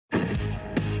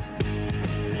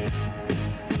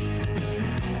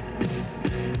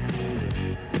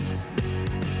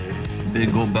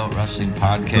Big Gold Belt Wrestling We're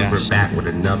Podcast. back with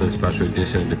another special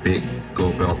edition of the Big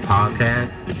Gold Belt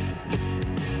Podcast.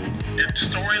 The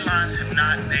storylines have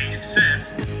not made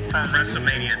sense from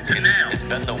WrestleMania to now. It's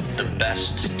been the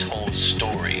best told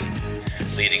story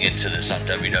leading into this on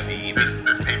WWE. This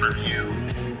pay-per-view,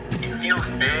 it feels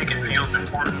big, it feels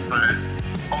important, but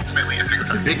ultimately it's The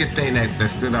exciting. biggest thing that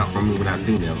stood out for me when I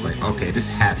seen it, I was like, okay, this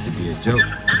has to be a joke.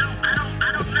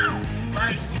 I don't know.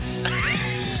 Like,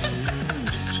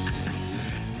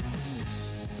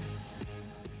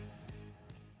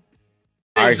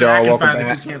 All right, so I y'all. can Welcome find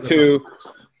back that you can't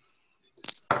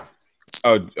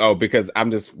to. Oh, because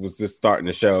was just starting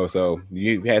the show. So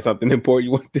you had something important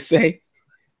you wanted to say?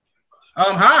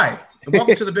 Hi, and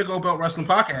welcome to the Big Old Belt Wrestling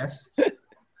Podcast. It's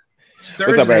What's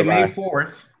up, Thursday, May everybody?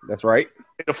 4th. That's right.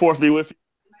 May the fourth be with you.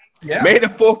 Yeah. May the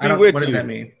fourth I be don't, with what you. does that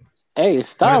mean? Hey, What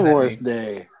Star does that Wars mean?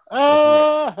 Day.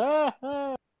 I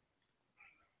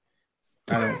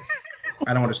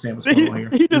don't understand what's Did going on here.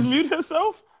 he just mute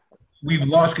himself? We've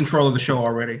lost control of the show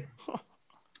already.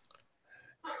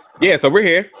 Yeah, so we're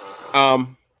here.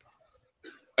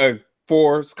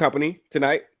 Four's company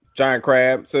tonight. Giant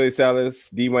Crab, Silly Sellers,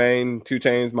 D-Wayne, 2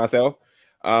 Chainz, myself.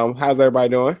 How's everybody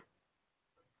doing?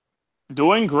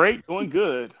 Doing great, doing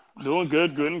good. Doing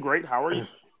good and great. How are you?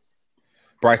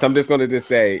 Bryce, I'm just going to just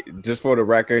say, just for the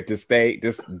record, just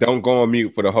don't go on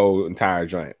mute for the whole entire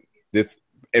joint.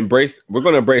 We're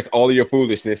going to embrace all of your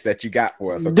foolishness that you got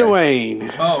for us. Okay?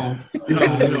 Dwayne. Oh,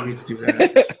 no, we don't need to do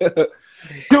that.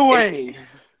 Dwayne.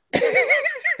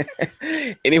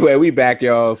 Anyway, we back,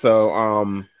 y'all.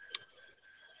 So,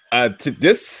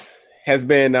 this has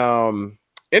been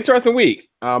interesting week.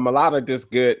 A lot of just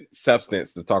good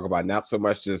substance to talk about, not so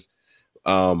much just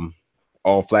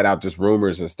all flat out just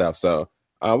rumors and stuff. So,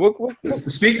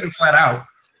 Speaking of flat out,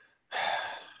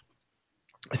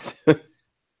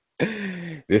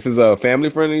 this is a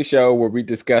family-friendly show where we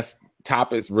discuss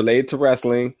topics related to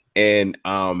wrestling and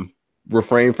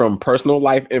refrain from personal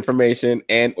life information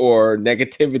and or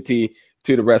negativity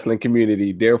to the wrestling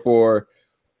community. Therefore, I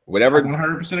whatever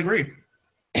 100% agree.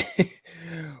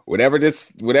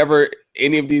 whatever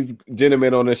any of these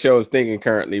gentlemen on the show is thinking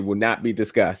currently will not be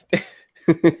discussed.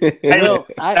 Well,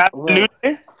 Happy New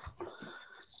Year.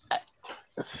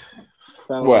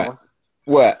 so,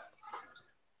 What?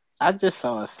 I just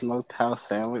saw a smoked house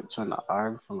sandwich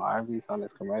on from Arby's on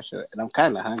this commercial, and I'm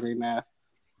kind of hungry now.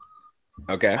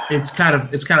 Okay. It's kind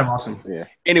of awesome. Yeah.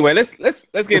 Anyway, let's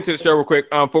get into the show real quick.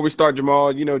 Before we start,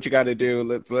 Jamal, you know what you got to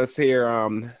do. Let's hear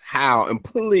how, and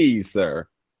please, sir,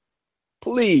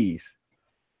 please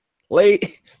lay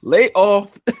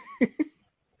off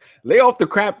lay off the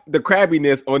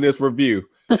crabbiness on this review.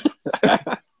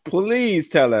 Please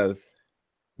tell us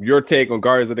your take on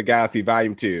Guardians of the Galaxy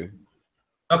Volume 2.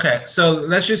 Okay, so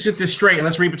let's just get this straight and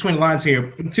let's read between the lines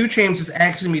here. 2 Chainz is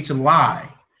asking me to lie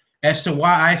as to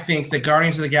why I think that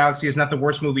Guardians of the Galaxy is not the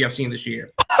worst movie I've seen this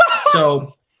year.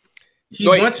 So he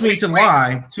wants me to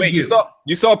lie to you.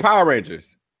 You saw Power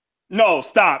Rangers. No,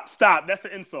 stop. That's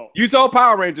an insult. You saw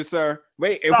Power Rangers, sir.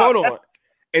 Wait, and Stop. hold on.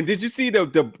 And did you see the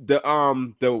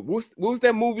what was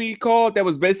that movie called? That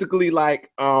was basically like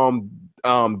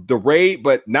The Raid,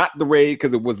 but not The Raid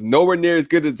because it was nowhere near as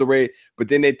good as The Raid. But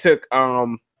then they took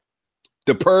The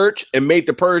Purge and made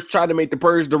The Purge, tried to make The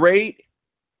Purge The Raid.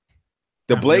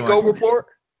 The Blanco report.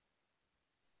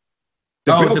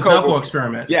 The Belko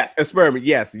experiment. Yes, experiment.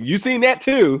 Yes, you seen that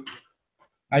too.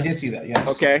 I did see that. Yes.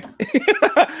 Okay.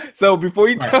 So before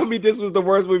you tell me this was the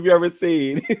worst movie you've ever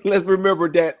seen, let's remember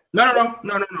that. No.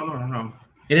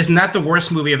 It is not the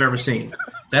worst movie I've ever seen.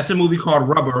 That's a movie called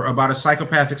Rubber about a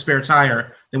psychopathic spare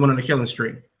tire that went on a killing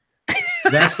streak.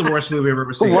 That's the worst movie I've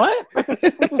ever seen. What?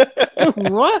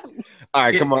 What? All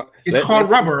right, come on. It's called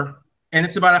Rubber, and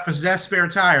it's about a possessed spare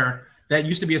tire that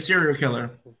used to be a serial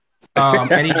killer.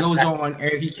 And he goes on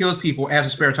and he kills people as a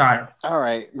spare tire. All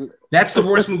right. That's the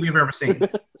worst movie I've ever seen.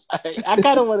 I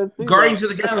kind of want to see Guardians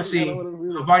that. of the Galaxy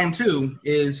Volume 2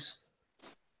 is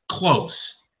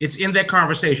close. It's in that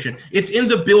conversation. It's in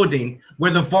the building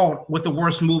where the vault with the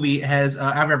worst movie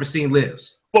I've ever seen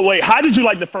lives. But wait, how did you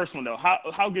like the first one though?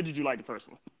 How good did you like the first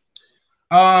one?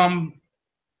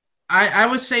 I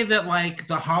would say that like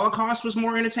the Holocaust was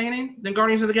more entertaining than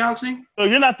Guardians of the Galaxy. So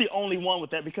you're not the only one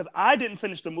with that because I didn't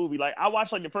finish the movie. Like I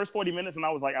watched like the first 40 minutes and I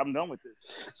was like, I'm done with this.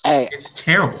 Hey, It's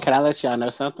terrible. can I let y'all know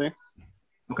something?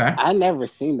 Okay. I never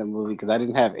seen the movie because I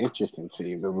didn't have interest in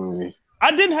seeing the movie.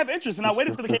 I didn't have interest and I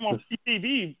waited till it came on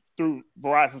TV through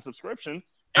Verizon subscription.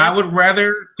 I would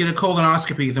rather get a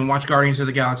colonoscopy than watch Guardians of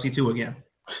the Galaxy 2 again.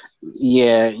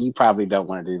 Yeah, you probably don't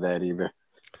want to do that either.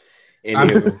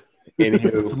 Anywho,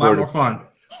 It's a lot more fun.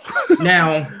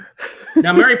 Now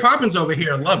Mary Poppins over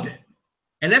here loved it.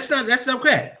 and that's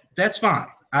okay. That's fine.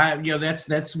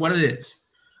 That's what it is.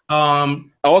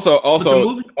 Also,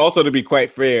 to be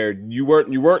quite fair, you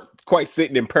weren't quite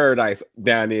sitting in paradise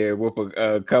down there with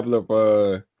a couple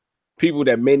of people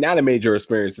that may not have made your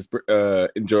experience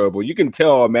enjoyable. You can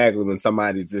tell automatically when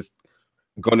somebody's just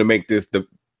going to make this the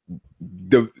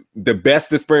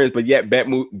best experience, but yet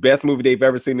best movie they've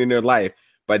ever seen in their life,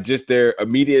 by just their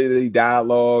immediately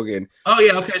dialogue and. Oh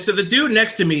yeah, okay. So the dude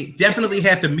next to me definitely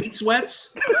had the meat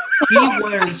sweats. He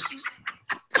was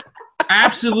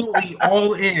absolutely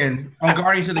all in on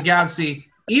Guardians of the Galaxy.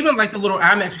 Even like the little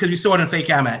IMAX, because we saw it in fake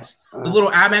IMAX. The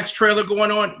little IMAX trailer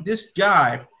going on. This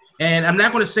guy. And I'm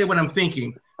not going to say what I'm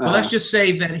thinking, but let's just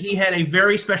say that he had a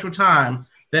very special time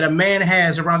that a man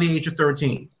has around the age of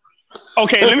 13.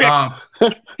 Okay, let me. Are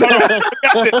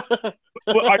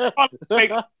you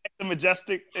calling the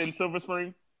Majestic in Silver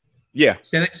Spring? Yeah.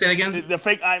 Say that again. The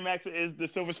fake IMAX is the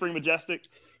Silver Spring Majestic.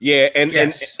 Yeah, and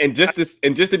just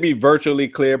to be virtually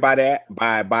clear by that,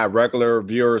 by regular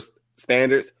viewers'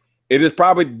 standards, it is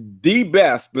probably the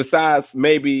best, besides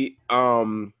maybe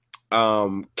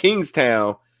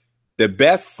Kingstown. The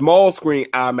best small screen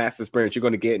IMAX experience you're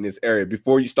going to get in this area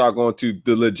before you start going to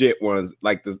the legit ones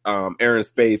like the Air and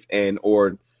Space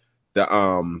or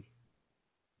the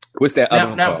what's that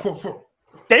other one called? For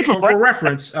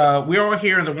reference, we're all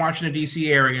here in the Washington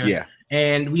D.C. area. Yeah,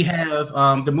 and we have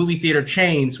the movie theater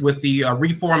chains with the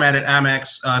reformatted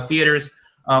IMAX theaters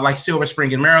like Silver Spring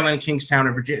in Maryland, Kingstown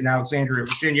in Virginia, and Alexandria,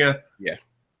 Virginia. Yeah.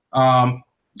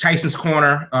 Tyson's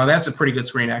Corner. That's a pretty good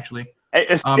screen actually.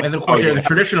 And then of course there are the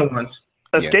traditional ones.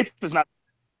 Escape is not.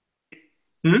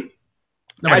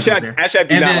 Actually, I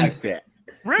do not like that.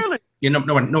 Really? Yeah,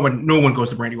 no one goes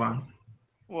to Brandywine.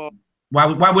 Well,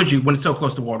 why would you when it's so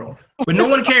close to Waldorf? But no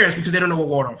one cares because they don't know what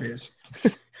Waldorf is.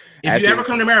 If you ever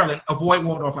come to Maryland, avoid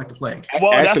Waldorf like the plague.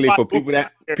 Well, actually, for people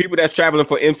that's traveling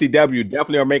for MCW,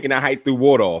 definitely are making that hike through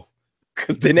Waldorf,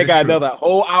 because then they got another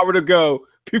whole hour to go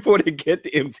before they get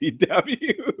to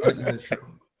MCW. That's true.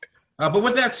 But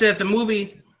with that said, the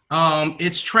movie,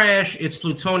 it's trash, it's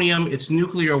plutonium, it's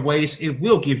nuclear waste. It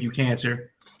will give you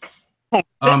cancer.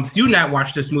 Do not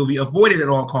watch this movie. Avoid it at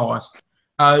all costs.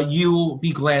 You'll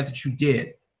be glad that you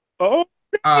did. Oh.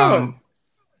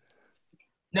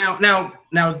 Now,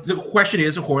 the question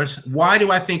is, of course, why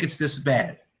do I think it's this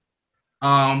bad?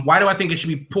 Why do I think it should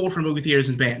be pulled from movie theaters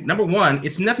and banned? Number one,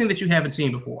 it's nothing that you haven't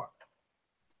seen before.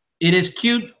 It is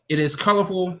cute. It is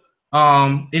colorful.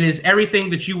 It is everything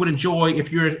that you would enjoy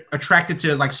if you're attracted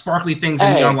to like sparkly things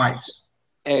and neon lights.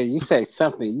 Hey, you said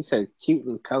something. You said cute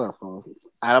and colorful.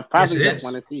 I probably just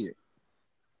want to see it.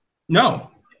 No,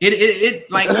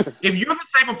 it like if you're the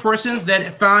type of person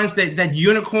that finds that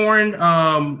unicorn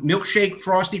milkshake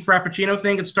frosty frappuccino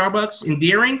thing at Starbucks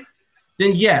endearing,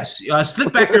 then yes,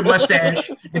 slip back your mustache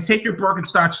and take your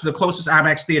Birkenstocks to the closest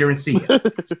IMAX theater and see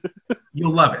it.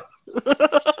 You'll love it.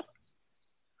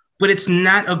 But it's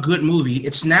not a good movie.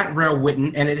 It's not well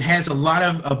written, and it has a lot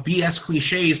of BS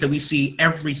cliches that we see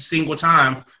every single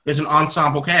time there's an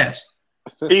ensemble cast.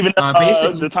 Even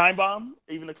the time bomb,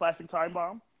 even the classic time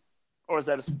bomb, or is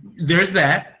that? There's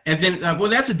that, and then well,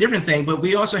 that's a different thing. But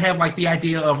we also have like the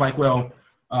idea of like, well,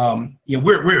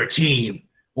 we're a team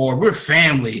or we're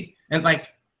family, and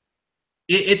like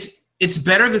it's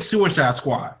better than Suicide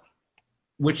Squad,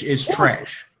 which is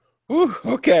trash. Ooh,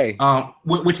 okay.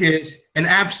 Which is an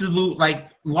absolute like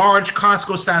large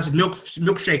Costco-sized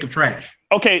milkshake of trash.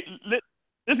 Okay,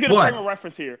 let's get a frame of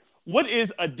reference here. What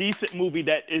is a decent movie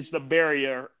that is the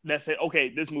barrier that said, okay,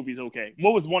 this movie's okay?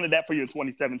 What was one of that for you in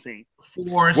 2017?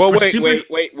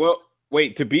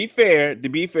 Wait. To be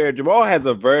fair, Jamal has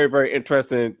a very, very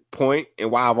interesting point, and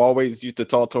why I've always used to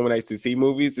talk to him when I used to see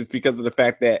movies is because of the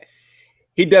fact that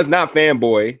he does not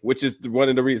fanboy, which is one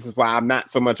of the reasons why I'm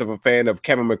not so much of a fan of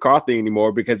Kevin McCarthy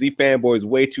anymore, because he fanboys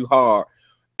way too hard,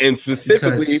 and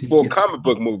specifically for comic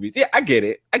book movies. Yeah, I get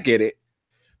it.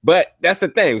 But that's the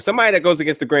thing. Somebody that goes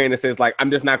against the grain and says, like,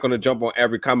 I'm just not going to jump on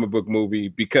every comic book movie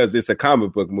because it's a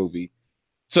comic book movie.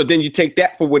 So then you take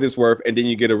that for what it's worth, and then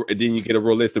you get a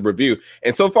realistic review.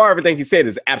 And so far, everything he said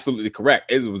is absolutely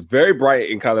correct. It was very bright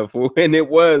and colorful, and it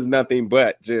was nothing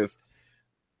but just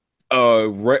a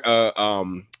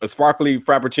sparkly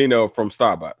frappuccino from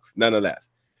Starbucks, nonetheless.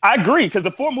 I agree, because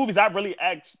the four movies I really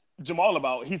asked Jamal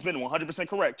about, he's been 100%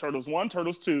 correct. Turtles 1,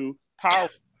 Turtles 2, Power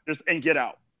Rangers, and Get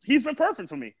Out. He's been perfect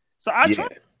for me. So I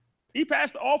trust him. He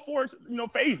passed all four,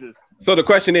 phases. So the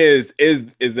question is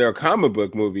there a comic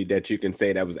book movie that you can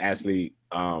say that was actually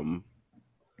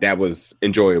that was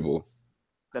enjoyable?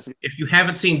 If you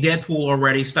haven't seen Deadpool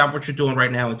already, stop what you're doing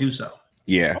right now and do so.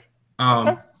 Yeah.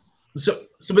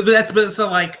 So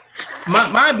like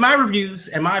my reviews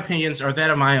and my opinions are that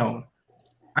of my own.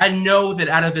 I know that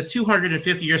out of the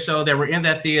 250 or so that were in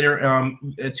that theater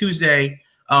Tuesday,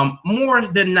 more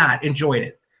than not enjoyed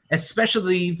it.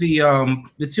 Especially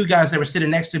the two guys that were sitting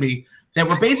next to me that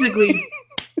were basically,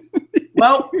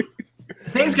 well,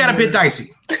 things got a bit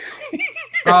dicey.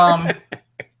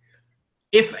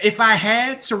 If I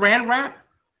had saran wrap,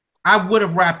 I would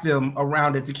have wrapped them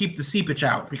around it to keep the seepage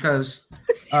out because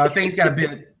things got a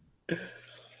bit.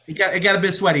 It got a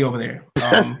bit sweaty over there.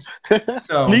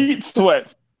 So Meat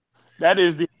sweats. That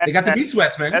is the. They got the meat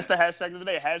sweats, man. That's the hashtag of the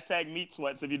day. Hashtag meat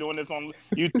sweats. If you're doing this on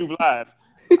YouTube Live,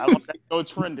 I want that to go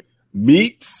trending.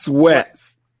 Meat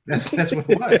sweats. That's what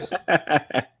it was.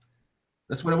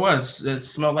 That's what it was. It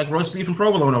smelled like roast beef and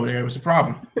provolone over there. It was a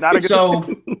problem. Not a good. So,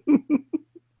 to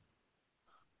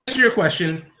answer your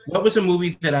question, what was a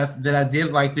movie that I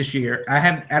did like this year? I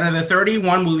have out of the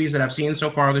 31 movies that I've seen so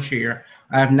far this year,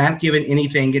 I have not given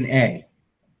anything an A.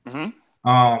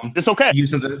 Mm-hmm. It's okay.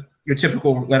 Using your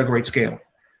typical letter grade scale.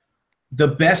 The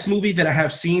best movie that I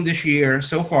have seen this year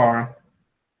so far,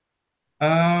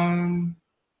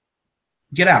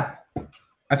 Get Out.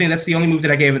 I think that's the only movie that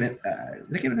I gave it. Did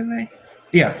I give it an A?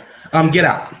 Yeah. Get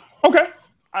Out. Okay.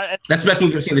 That's the best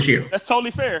movie I've seen this year. That's totally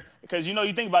fair because you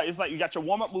think about it, it's like you got your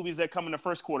warm-up movies that come in the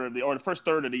first quarter of or the first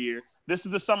third of the year. This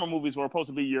is the summer movies where supposed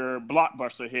to be your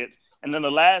blockbuster hits, and then the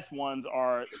last ones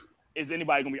are, is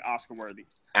anybody gonna be Oscar worthy?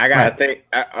 I gotta think.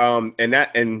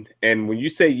 And when you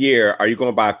say year, are you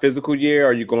going by physical year or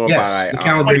are you going by the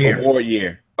calendar year? Award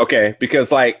year? Okay,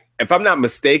 because like if I'm not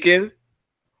mistaken,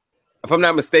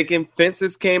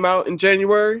 Fences came out in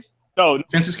January. No,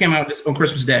 Fences came out on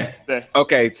Christmas Day.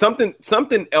 Okay, something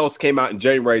else came out in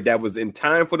January that was in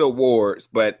time for the awards,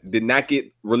 but did not get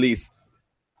released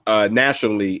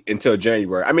nationally until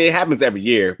January. I mean, it happens every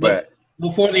year, but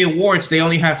before the awards, they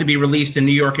only have to be released in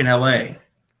New York and LA.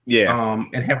 Yeah,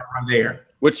 and have it run there.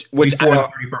 Which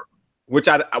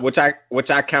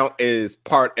I count as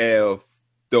part of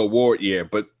the award year,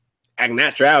 but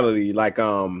actuality, like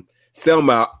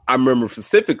Selma, I remember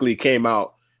specifically came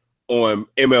out on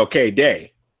MLK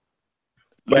Day.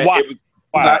 But why? It was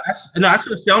I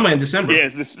saw Selma in December.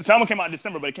 Yeah, Selma came out in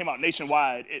December, but it came out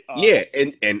nationwide. Right.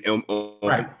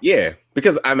 Yeah,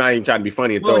 because I'm not even trying to be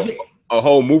funny and throw a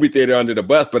whole movie theater under the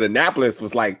bus, but Annapolis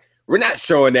was like, we're not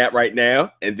showing that right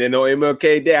now. And then on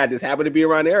MLK Day, I just happened to be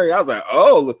around the area. I was like,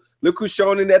 oh, look who's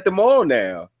showing it at the mall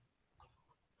now.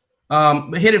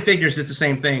 Hidden Figures did the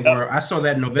same thing. Where I saw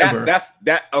that in November.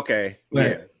 Okay.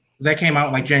 Yeah, that came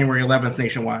out like January 11th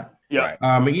nationwide. Yeah.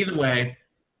 But either way,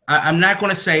 I'm not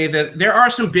going to say that there are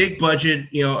some big budget,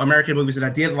 American movies that I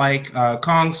did like.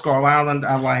 Kong Skull Island,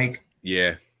 I like.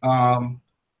 Yeah.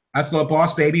 I thought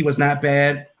Boss Baby was not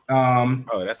bad.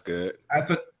 Oh, that's good. I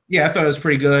thought it was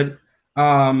pretty good.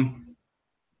 And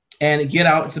Get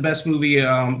Out, it's the best movie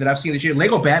that I've seen this year.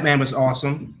 Lego Batman was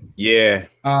awesome. Yeah.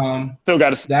 Still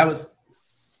got to.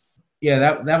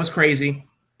 That was crazy.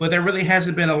 But there really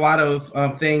hasn't been a lot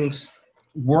of things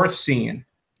worth seeing.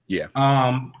 Yeah.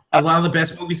 A lot of the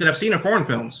best movies that I've seen are foreign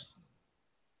films.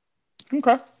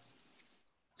 Okay.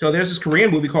 So there's this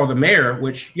Korean movie called The Mayor,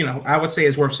 which I would say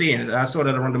is worth seeing. I saw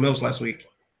that around the Mills last week.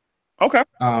 Okay.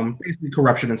 Basically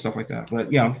corruption and stuff like that. But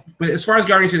but as far as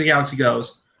Guardians of the Galaxy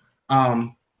goes,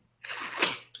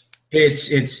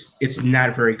 it's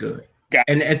not very good.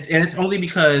 And it's only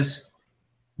because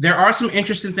there are some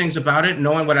interesting things about it,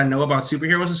 knowing what I know about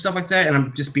superheroes and stuff like that, and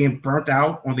I'm just being burnt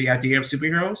out on the idea of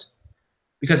superheroes.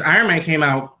 Because Iron Man came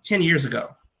out 10 years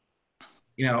ago,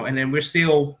 and then we're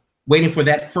still waiting for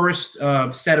that first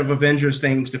set of Avengers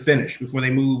things to finish before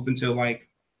they move into like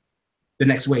the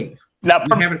next wave. Now,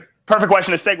 perfect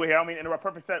question to segue here. I mean, interrupt.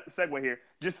 Perfect segue here.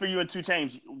 Just for you and 2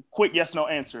 Chainz, quick yes no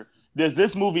answer. Does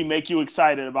this movie make you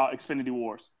excited about Xfinity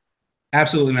Wars?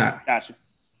 Absolutely not. Gotcha.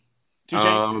 2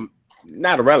 Chainz?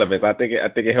 Not irrelevant. I think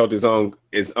it held its own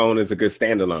as a good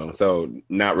standalone. So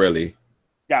not really.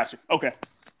 Gotcha. Okay.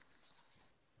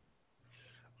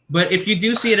 But if you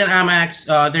do see it in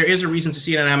IMAX, there is a reason to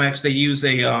see it in IMAX. They use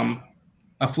a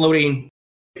floating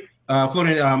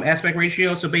aspect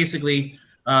ratio. So basically,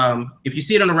 if you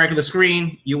see it on a regular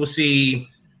screen, you will see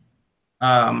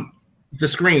the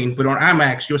screen. But on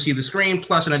IMAX, you'll see the screen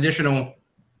plus an additional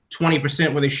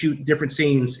 20% where they shoot different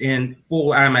scenes in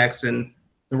full IMAX, and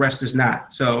the rest is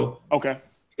not. So okay,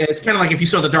 it's kind of like if you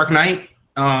saw The Dark Knight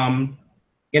in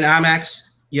IMAX.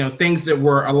 Things that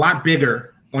were a lot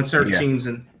bigger on certain scenes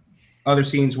and other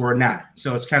scenes were not.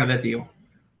 So it's kind of that deal.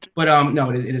 But no,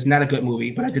 it is not a good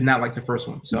movie, but I did not like the first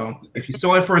one. So if you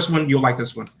saw the first one, you'll like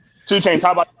this one. 2 Chainz,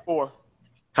 how about Thor?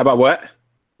 How about what?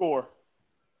 Thor.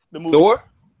 The movie. Thor?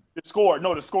 The score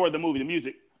of the movie, the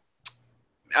music.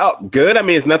 Oh, good. I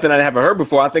mean, it's nothing I haven't heard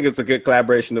before. I think it's a good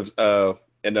collaboration of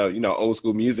old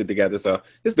school music together. So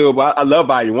it's doable. I love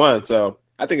Volume 1, so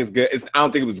I think it's good. I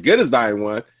don't think it was as good as Volume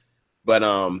 1, but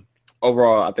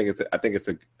overall, I think it's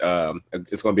going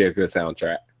to be a good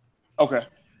soundtrack. Okay.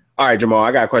 All right, Jamal,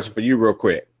 I got a question for you real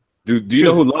quick. Do you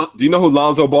know who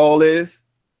Lonzo Ball is?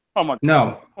 Oh my.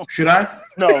 No. Should I?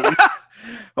 No.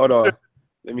 Hold on.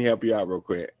 Let me help you out real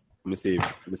quick. Let me see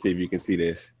if you can see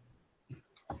this.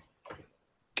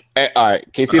 All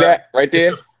right, can you see that right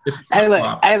there? Hey, look,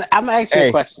 I'm gonna ask you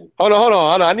a question. Hold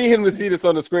on. I need him to see this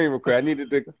on the screen real quick. I needed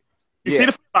to. You see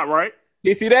the flip, right?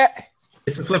 You see that?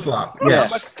 It's a flip flop. Yeah.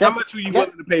 Yes. How much were you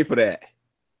willing to pay for that?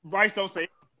 Bryce, don't say.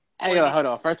 Hey, hold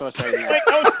on. First of all, straight Wait,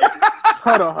 don't say.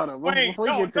 hold on. Wait, Before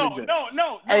we get to the joke.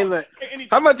 No. Hey, look.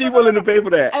 How much are you willing to pay for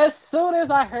that? As soon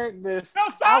as I heard this, No,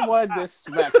 stop. I wanted to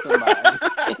smack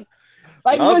somebody.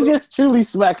 Like, we just truly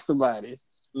smack somebody.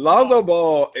 Lonzo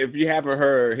Ball, if you haven't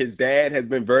heard, his dad has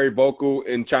been very vocal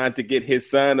in trying to get his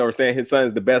son, or saying his son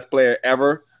is the best player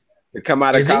ever, to come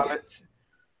out of college.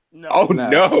 No. Oh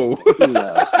no!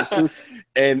 No.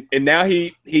 and now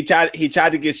he tried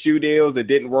to get shoe deals. It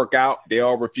didn't work out. They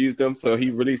all refused him, so he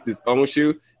released his own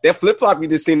shoe. That flip flop you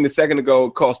just seen a second ago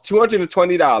cost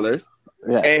 $220.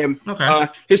 Yeah. And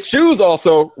his shoes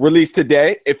also released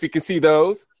today. If you can see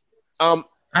those, I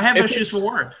have no shoes for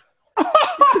work.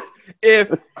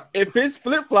 If his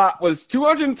flip flop was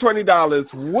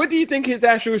 $220, what do you think his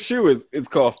actual shoe is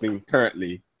costing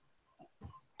currently?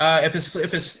 If it's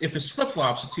flip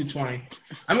flops at $220,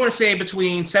 I'm going to say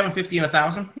between $750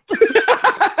 and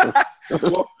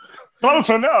 $1,000. Well, close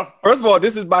enough. First of all,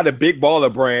 this is by the Big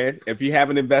Baller brand. If you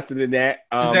haven't invested in that,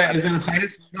 is that the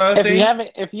tightest If thing?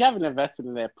 you haven't invested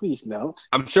in that, please don't.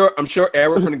 I'm sure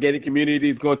Eric from the gated community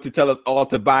is going to tell us all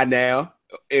to buy now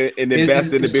and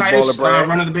invest in the Big Baller brand.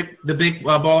 Run of the big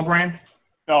baller brand.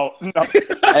 No.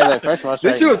 Hey, look, first of all,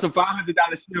 This shoe is a $500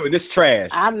 shoe, and it's trash.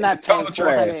 I'm not It's paying total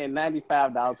trash.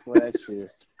 $495 for that shoe.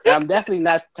 And I'm definitely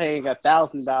not paying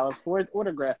 $1,000 for his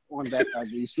autograph on that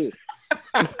ugly shoe.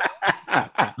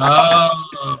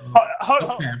 Hold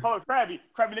on, Krabby,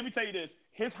 let me tell you this.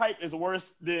 His hype is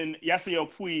worse than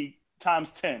Yasiel Puig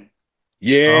times 10.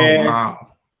 Yeah. Oh,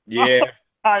 wow. Yeah.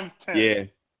 Times 10. Yeah.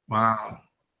 Wow.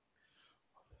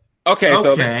 Okay.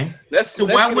 So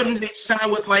why wouldn't they sign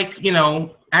with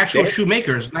actual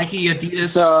shoemakers, Nike,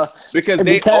 Adidas? Because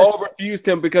they all refused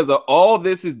him because of all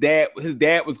this. His dad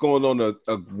was going on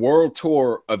a world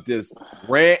tour of just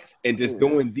rants and just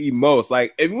doing the most.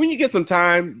 Like, when you get some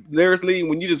time, seriously,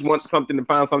 when you just want something to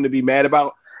find something to be mad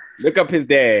about, look up his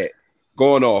dad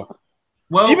going off.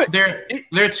 Well, there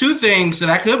are two things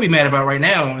that I could be mad about right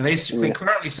now, and they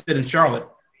currently sit in Charlotte.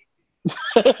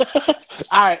 All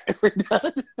right, we're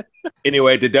done.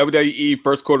 Anyway, the WWE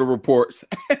first quarter reports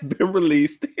have been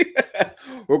released.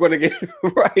 We're going to get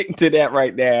right into that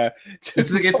right now.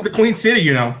 It's the Queen City,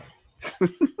 you know.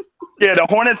 Yeah, the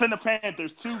Hornets and the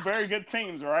Panthers, two very good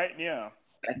teams, right? Yeah.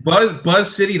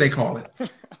 Buzz City, they call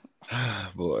it.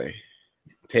 Boy,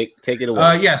 take it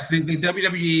away. Yes, the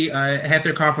WWE had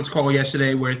their conference call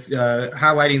yesterday with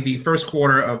highlighting the first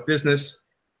quarter of business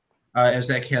as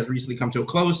that has recently come to a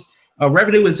close.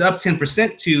 Revenue is up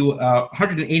 10% to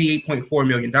 $188.4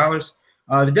 million.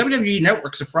 The WWE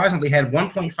Network surprisingly had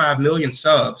 1.5 million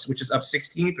subs, which is up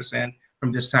 16%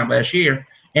 from this time last year,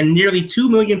 and nearly 2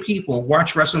 million people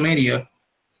watch WrestleMania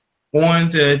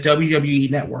on the WWE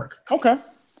Network. Okay.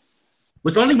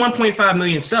 With only 1.5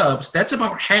 million subs, that's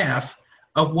about half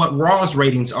of what Raw's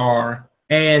ratings are,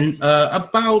 and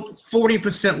about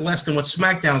 40% less than what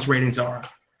SmackDown's ratings are.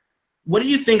 What do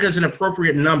you think is an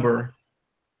appropriate number,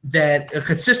 a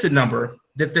consistent number,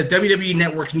 that the WWE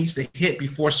Network needs to hit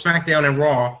before SmackDown and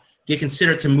Raw get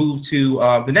considered to move to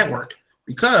the network?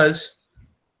 Because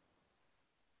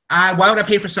why would I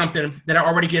pay for something that I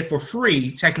already get for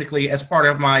free, technically, as part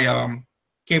of my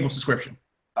cable subscription?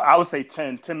 I would say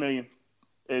 10 million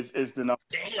is the number.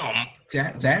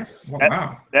 Damn,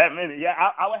 wow. That many.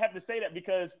 Yeah, I would have to say that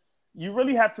because you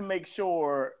really have to make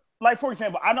sure. Like, for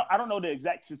example, I don't know the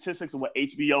exact statistics of what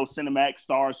HBO, Cinemax,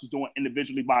 Starz is doing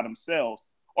individually by themselves,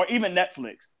 or even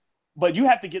Netflix. But you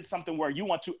have to get something where you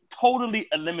want to totally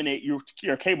eliminate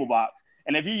your cable box.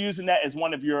 And if you're using that as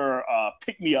one of your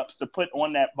pick-me-ups to put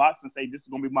on that box and say, this is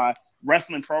going to be my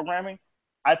wrestling programming,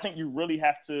 I think you really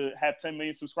have to have 10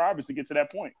 million subscribers to get to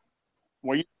that point.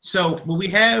 So we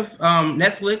have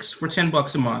Netflix for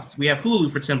 $10 a month. We have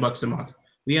Hulu for $10 a month.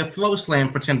 We have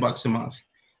FlowSlam for $10 a month.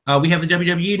 We have the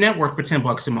WWE Network for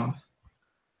 $10 a month.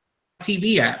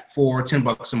 TV app for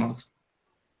 $10 a month.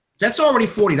 That's already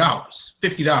 $40,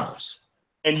 $50.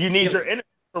 And you need your internet.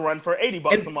 to run for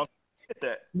 $80 a month. Get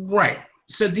that. Right.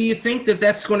 So do you think that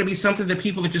that's going to be something that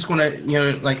people are just going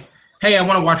to, like, hey, I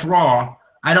want to watch Raw.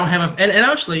 I don't have and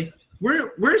actually,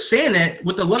 we're saying that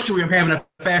with the luxury of having a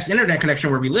fast internet connection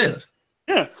where we live.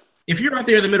 Yeah. If you're out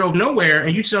there in the middle of nowhere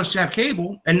and you just have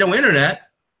cable and no internet,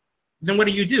 then what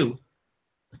do?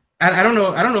 I don't know.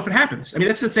 I don't know if it happens. I mean,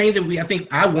 that's the thing that I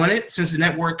think I wanted since the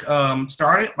network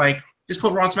started. Like, just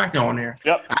put Raw and SmackDown on there.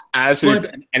 Yep. I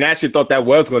actually thought that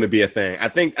was going to be a thing. I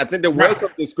think there was some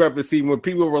discrepancy when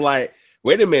people were like,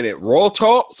 wait a minute, Raw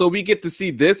Talk? So we get to see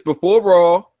this before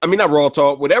Raw. I mean, not Raw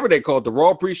Talk, whatever they call it, the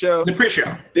Raw pre-show. The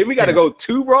pre-show. Then we got to go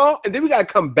to Raw, and then we got to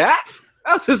come back?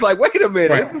 I was just like, wait a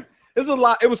minute. Right. This is a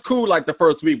lot. It was cool like the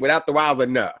first week, but after a while, I was like,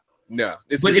 no.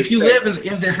 But if you live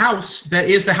in the house that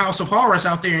is the House of Horrors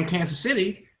out there in Kansas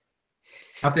City,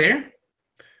 out there,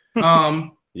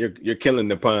 you're killing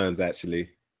the puns actually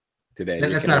today.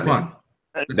 That's not a pun.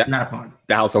 That's not a pun.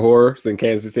 The House of Horrors in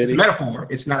Kansas City. It's a metaphor.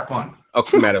 It's not a pun.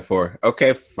 Okay, metaphor.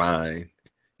 Okay, fine.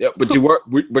 Yeah, but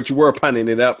you were punning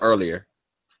it up earlier.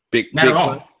 Big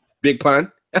pun. Big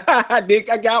pun. I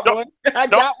got one. Don't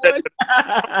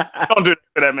do that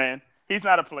to that man. He's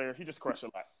not a player. He just crushed a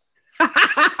lot.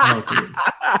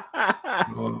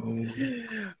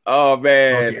 Oh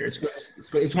man,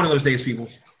 it's one of those days, people.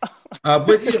 But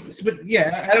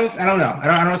yeah, I don't know.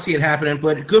 I don't see it happening.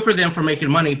 But good for them for making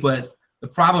money. But the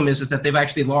problem is that they've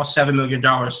actually lost $7 million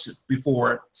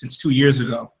before since 2 years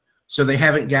ago. So they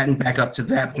haven't gotten back up to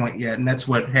that point yet, and that's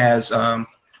what has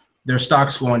their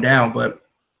stocks going down. But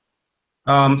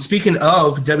speaking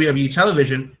of WWE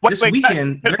television, this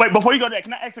weekend. Wait, before you go there,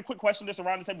 can I ask a quick question just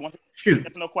around the table? Shoot.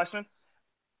 That's no question.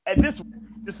 And this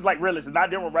is like realistic, not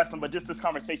dealing with wrestling, but just this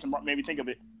conversation made me think of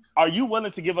it. Are you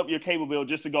willing to give up your cable bill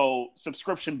just to go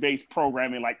subscription-based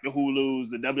programming like the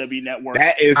Hulus, the WWE Network?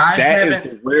 That is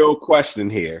the real question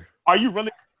here. Are you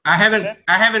really? I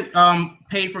haven't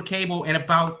paid for cable in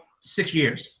about 6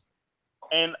 years.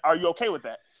 And are you okay with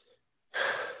that?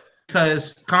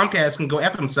 Because Comcast can go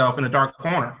F himself in a dark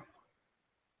corner.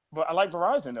 But I like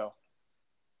Verizon though.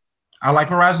 I like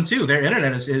Verizon too. Their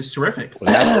internet is terrific.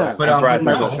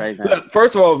 Look,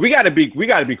 first of all, we got to be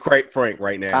frank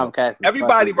right now.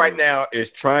 Everybody right now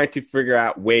is trying to figure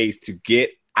out ways to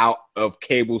get out of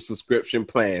cable subscription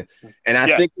plans, and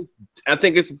I think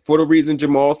it's for the reason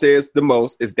Jamal says the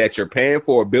most is that you're paying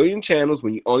for 1 billion channels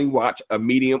when you only watch a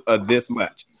medium of this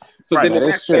much. So then the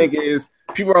next thing is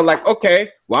people are like, okay,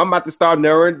 well, I'm about to start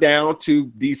narrowing down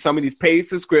to some of these paid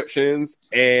subscriptions,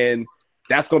 and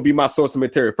that's going to be my source of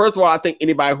material. First of all, I think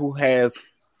anybody who has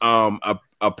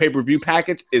a pay-per-view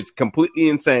package is completely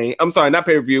insane. I'm sorry, not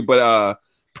pay-per-view, but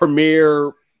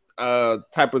premiere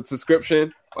type of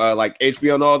subscription, like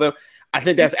HBO and all of them. I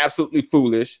think that's absolutely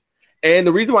foolish. And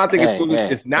the reason why I think it's foolish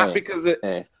is not because it.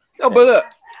 No, but look,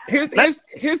 here's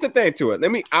the thing to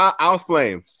it. I'll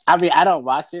explain. I mean, I don't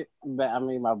watch it, but I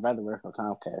mean, my brother works for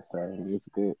Comcast, so it's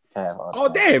good to have all. Oh,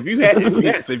 damn! If you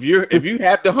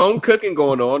have the home cooking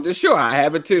going on, then sure, I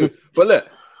have it too. But look,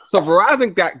 so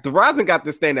Verizon got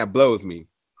this thing that blows me.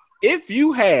 If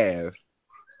you have,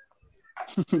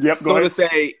 to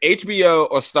say HBO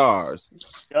or Stars,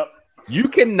 you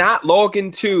cannot log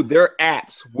into their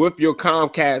apps with your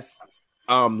Comcast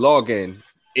login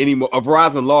anymore, a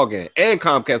Verizon login and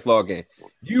Comcast login.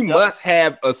 You must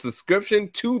have a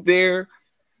subscription to their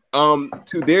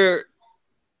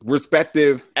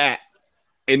respective app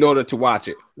in order to watch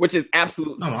it, which is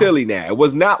absolutely silly now. It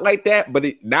was not like that, but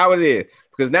now it is,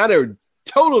 because now they're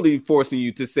totally forcing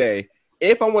you to say,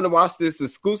 if I want to watch this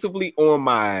exclusively on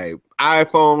my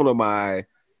iPhone or my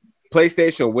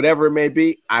PlayStation or whatever it may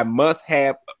be, I must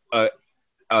have a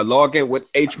login with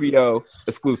HBO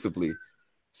exclusively.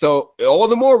 So all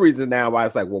the more reason now why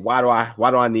it's like, well, why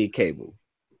do I need cable?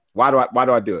 Why do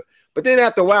I do it? But then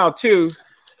after a while too,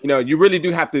 you really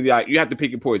do have to you have to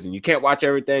pick your poison. You can't watch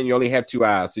everything. You only have 2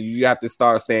 hours, so you have to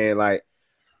start saying like,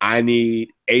 I need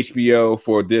HBO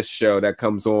for this show that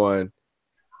comes on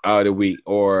the week,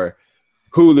 or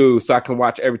Hulu so I can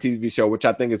watch every TV show, which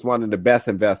I think is one of the best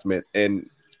investments. And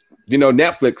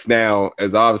Netflix now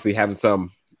is obviously having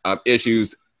some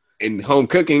issues in home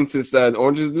cooking since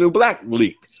Orange is the New Black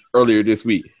leaked earlier this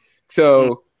week.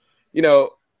 So,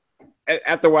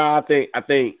 after a while, I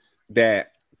think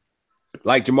that,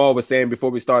 like Jamal was saying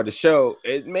before we started the show,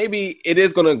 maybe it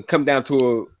is going to come down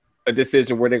to a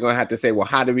decision where they're going to have to say, well,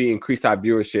 how do we increase our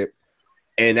viewership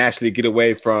and actually get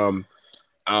away from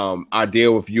our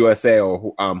deal with USA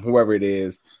or whoever it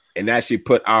is, and actually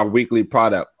put our weekly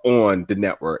product on the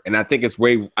network. And I think it's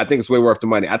way worth the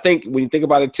money. I think when you think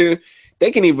about it too,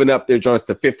 they can even up their joints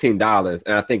to $15,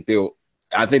 and I think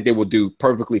they will do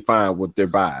perfectly fine with their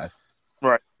buys.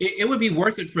 Right. It would be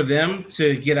worth it for them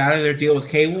to get out of their deal with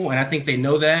cable, and I think they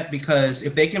know that, because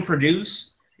if they can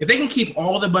keep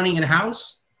all the money in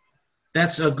house,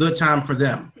 that's a good time for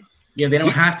them. Yeah, they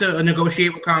don't have to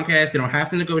negotiate with Comcast. They don't have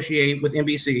to negotiate with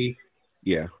NBC.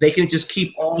 Yeah, they can just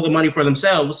keep all the money for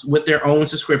themselves with their own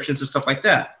subscriptions and stuff like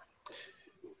that,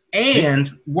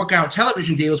 and work out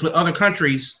television deals with other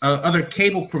countries, other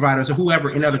cable providers, or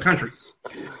whoever in other countries.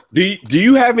 Do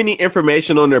you have any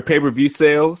information on their pay-per-view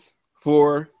sales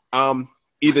for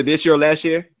either this year or last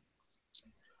year?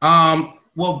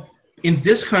 Well, in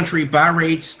this country, buy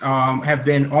rates have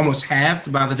been almost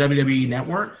halved by the WWE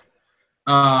Network.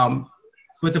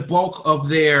 But the bulk of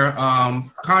their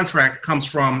contract comes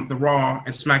from the Raw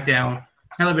and SmackDown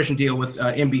television deal with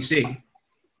NBC.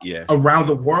 Yeah. Around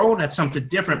the world, that's something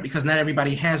different, because not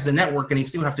everybody has the network, and they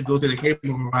still have to go through the cable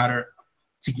provider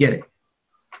to get it.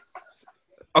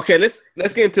 Okay, let's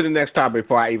get into the next topic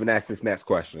before I even ask this next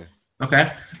question.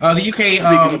 Okay. The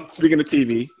UK. Speaking of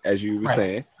TV, as you were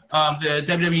saying, the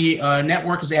WWE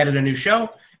Network has added a new show,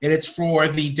 and it's for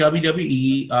the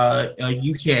WWE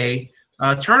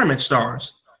UK tournament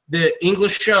stars. The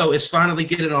English show is finally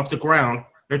getting off the ground.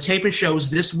 They're taping shows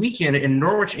this weekend in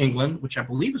Norwich, England, which I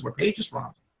believe is where Paige is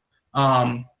from.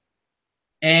 And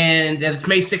it's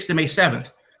May 6th to May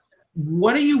 7th.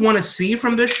 What do you want to see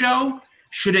from this show?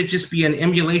 Should it just be an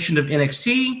emulation of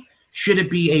NXT? Should it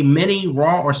be a mini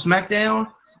Raw or SmackDown?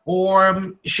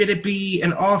 Or should it be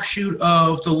an offshoot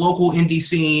of the local indie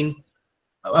scene,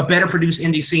 a better produced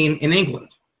indie scene in England?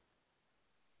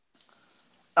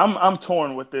 I'm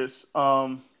torn with this.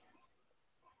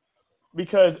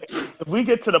 Because if we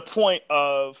get to the point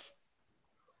of,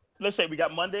 let's say we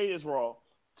got Monday is Raw,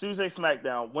 Tuesday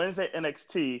SmackDown, Wednesday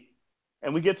NXT,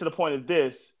 and we get to the point of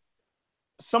this,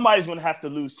 somebody's going to have to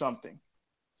lose something.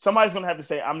 Somebody's going to have to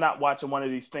say, I'm not watching one of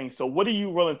these things. So what are you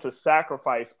willing to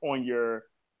sacrifice on your,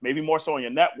 maybe more so on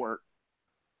your network,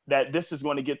 that this is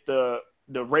going to get the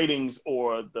ratings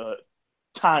or the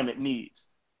time it needs?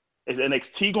 Is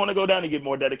NXT going to go down and get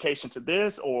more dedication to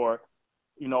this, or,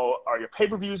 you know, are your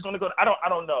pay-per-views going to go? I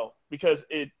don't know, because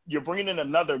you're bringing in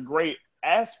another great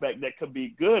aspect that could be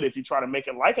good if you try to make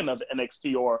it like another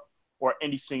NXT or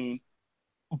indie scene.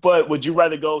 But would you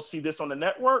rather go see this on the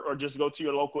network, or just go to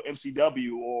your local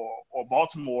MCW or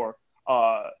Baltimore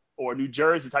or New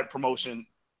Jersey type promotion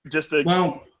just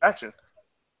to action?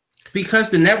 Because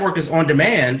the network is on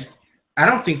demand, I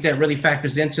don't think that really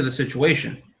factors into the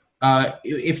situation.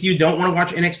 If you don't want to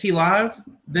watch NXT live,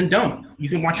 then don't. You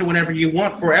can watch it whenever you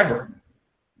want, forever.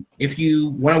 If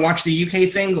you want to watch the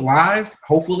UK thing live,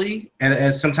 hopefully,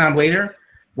 and sometime later,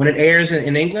 when it airs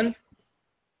in England,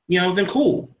 then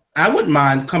cool. I wouldn't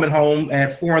mind coming home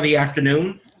at 4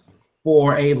 p.m.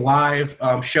 for a live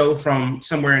show from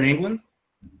somewhere in England.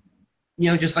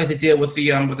 Just like they did with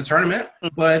the tournament.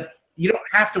 But you don't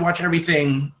have to watch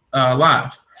everything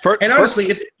live. And honestly,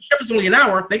 if the show's only an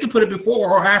hour, they can put it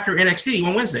before or after NXT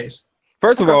on Wednesdays.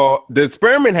 First of all, the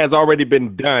experiment has already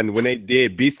been done when they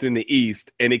did Beast in the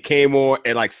East, and it came on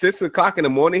at like 6 o'clock in the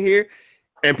morning here,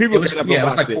 and people it was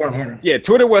like 4 in the morning. Yeah,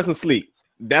 Twitter wasn't asleep.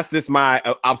 That's just my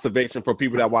observation for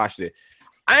people that watched it.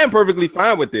 I am perfectly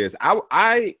fine with this.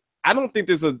 I don't think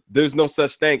there's no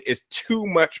such thing as too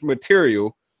much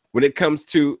material when it comes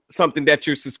to something that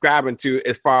you're subscribing to,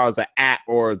 as far as an app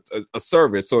or a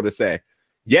service, so to say.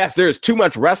 Yes, there's too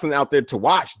much wrestling out there to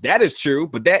watch. That is true,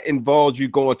 but that involves you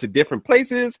going to different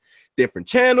places, different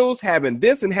channels, having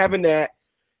this and having that,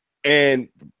 and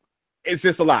it's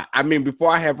just a lot. I mean, before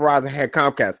I had Verizon, I had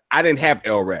Comcast. I didn't have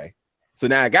El Rey. So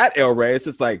now I got El Rey. It's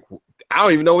just like, I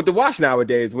don't even know what to watch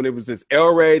nowadays. When it was just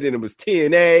El Rey, then it was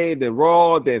TNA, then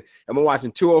Raw, then am I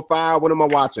watching 205? What am I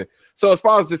watching? So as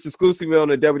far as this exclusively on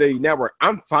the WWE Network,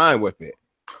 I'm fine with it.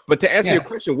 But to answer your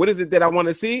question, what is it that I want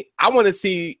to see? I want to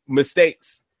see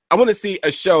mistakes. I want to see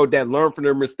a show that learned from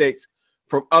their mistakes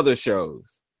from other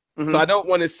shows. Mm-hmm. So I don't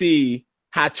want to see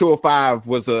how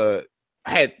 205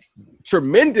 had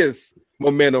tremendous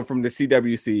momentum from the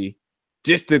CWC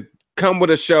just to come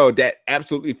with a show that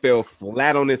absolutely fell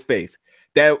flat on its face.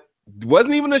 That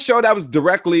wasn't even a show that was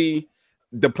directly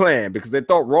the plan, because they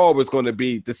thought Raw was going to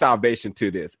be the salvation to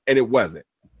this, and it wasn't.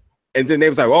 And then they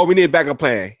was like, oh, we need a backup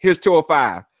plan. Here's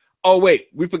 205. Oh, wait,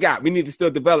 we forgot. We need to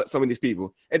still develop some of these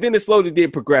people. And then it slowly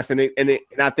did progress, and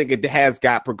I think it has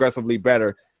got progressively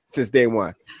better since day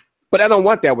one. But I don't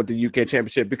want that with the UK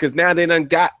Championship, because now they done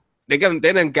got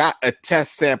a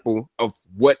test sample of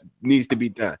what needs to be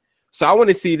done. So I want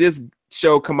to see this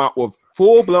show come out with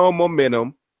full-blown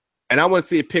momentum, and I want to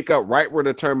see it pick up right where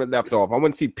the tournament left off. I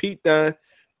want to see Pete Dunne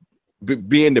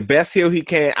being the best heel he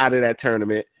can out of that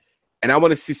tournament, and I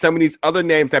want to see some of these other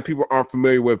names that people aren't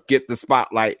familiar with get the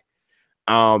spotlight.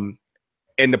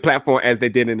 in the platform as they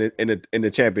did in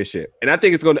the championship. And I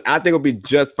think it'll be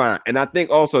just fine. And I think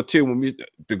also too, when we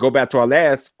to go back to our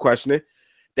last questioning,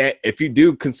 that if you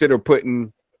do consider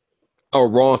putting a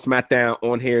Raw and SmackDown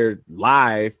on here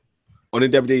live on the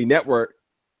WWE Network,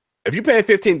 if you're paying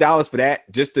 $15 for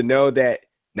that, just to know that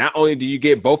not only do you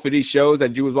get both of these shows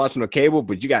that you was watching on cable,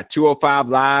 but you got 205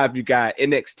 Live, you got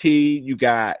NXT, you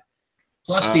got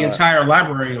plus the entire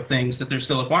library of things that they're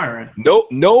still acquiring.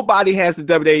 Nobody has the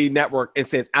WWE Network and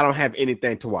says, I don't have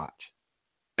anything to watch.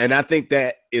 And I think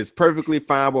that is perfectly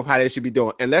fine with how they should be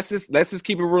doing. And let's just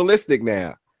keep it realistic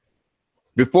now.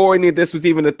 Before any of this was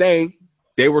even a thing,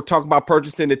 they were talking about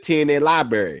purchasing the TNA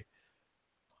library.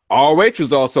 ROH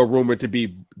was also rumored to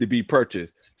be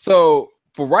purchased. So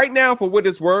for right now, for what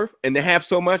it's worth, and to have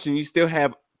so much, and you still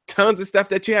have tons of stuff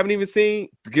that you haven't even seen,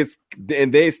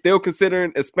 and they're still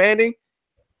considering expanding,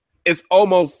 it's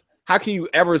almost, how can you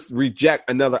ever reject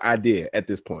another idea at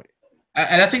this point?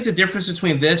 And I think the difference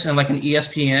between this and like an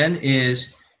ESPN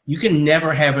is you can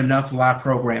never have enough live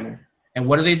programming. And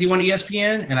what do they do on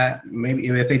ESPN? And maybe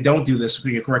if they don't do this,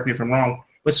 you correct me if I'm wrong,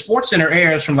 but SportsCenter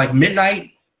airs from like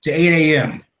midnight to 8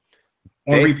 a.m.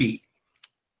 on repeat.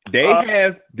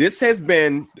 This has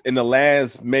been in the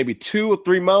last maybe 2 or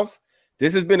 3 months.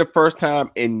 This has been the first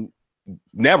time in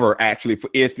never actually for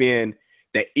ESPN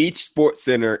that each Sports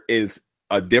Center is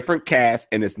a different cast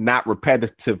and it's not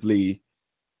repetitively.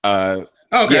 Okay.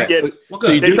 Yeah,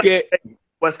 so you do get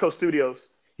West Coast Studios.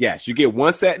 Yes, you get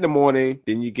one set in the morning,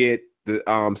 then you get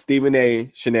the Stephen A.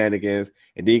 shenanigans,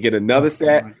 and then you get another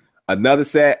set. Another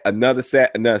set.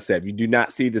 You do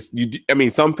not see this.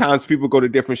 Sometimes people go to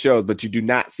different shows, but you do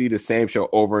not see the same show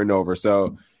over and over.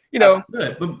 So, good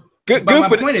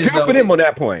for them on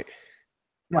that point.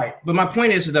 Right. But my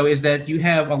point is, though, is that you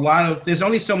have there's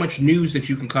only so much news that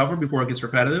you can cover before it gets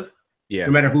repetitive. Yeah.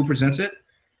 No matter who presents it.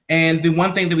 And the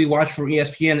one thing that we watch for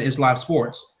ESPN is live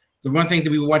sports. The one thing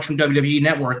that we watch from WWE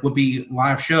Network would be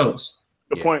live shows.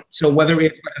 Good point. So whether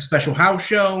it's like a special house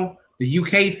show, the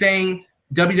UK thing,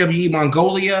 WWE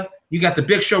Mongolia, you got the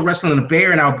Big Show wrestling in a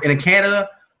bear in Canada.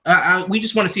 We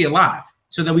just want to see it live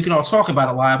so that we can all talk about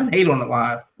it live and hate on it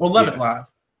live or love it live.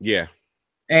 Yeah.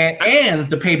 And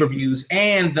the pay-per-views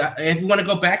and if you want to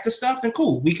go back to stuff, then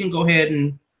cool. We can go ahead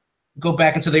and go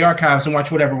back into the archives and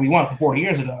watch whatever we want from 40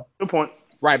 years ago. Good point.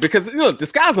 Right, because the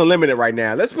sky's unlimited right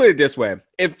now. Let's put it this way: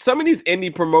 if some of these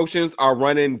indie promotions are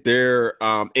running their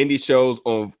indie shows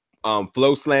on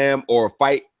Flow Slam or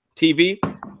Fight TV,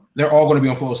 they're all going to be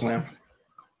on Flow Slam.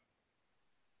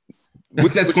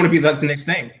 That's going to be the next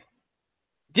thing.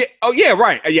 Yeah. Oh, yeah.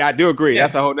 Right. Yeah, I do agree. Yeah.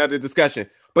 That's a whole nother discussion.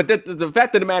 But the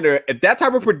fact of the matter, if that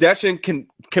type of production can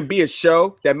be a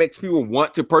show that makes people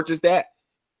want to purchase that,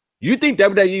 you think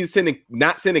WWE is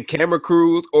not sending camera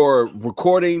crews or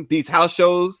recording these house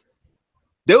shows?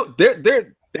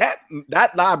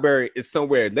 That library is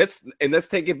somewhere. Let's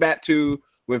take it back to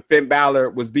when Finn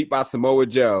Balor was beat by Samoa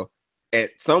Joe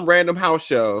at some random house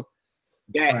show.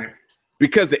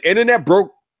 Because the internet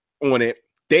broke on it,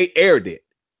 they aired it.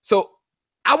 So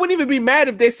I wouldn't even be mad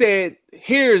if they said,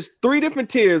 "Here's 3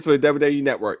 different tiers for the WWE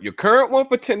Network. Your current one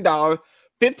for $10,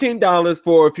 $15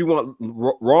 for if you want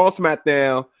Raw and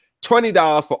SmackDown."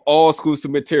 $20 for all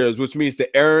exclusive materials, which means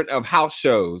the airing of house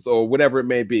shows or whatever it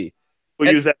may be.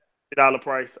 We'll use that $20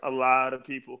 price. A lot of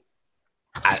people.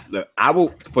 I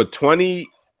will for $20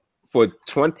 to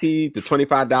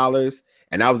 $25,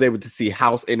 and I was able to see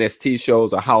house NXT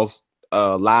shows or house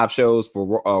live shows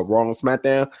for Raw and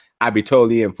SmackDown. I'd be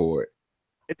totally in for it.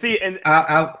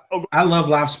 I love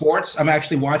live sports. I'm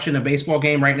actually watching a baseball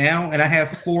game right now, and I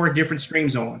have 4 different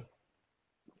streams on.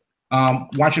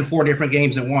 Watching 4 different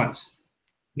games at once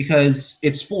because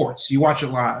it's sports. You watch it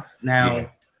live. Now,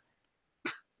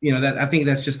 that I think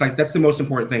that's just that's the most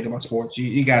important thing about sports.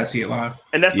 You got to see it live.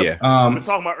 And that's what we were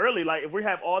talking about earlier. Like if we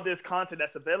have all this content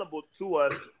that's available to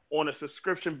us on a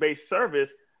subscription-based service,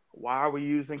 why are we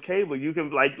using cable? You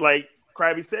can like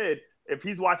Krabby said, if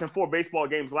he's watching 4 baseball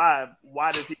games live,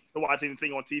 why does he watch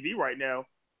anything on TV right now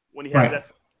when he has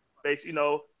that base,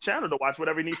 channel to watch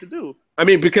whatever he needs to do? I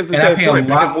mean, because I pay a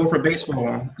lot more for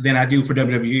baseball than I do for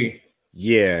WWE.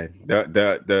 Yeah,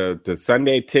 the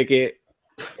Sunday ticket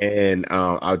and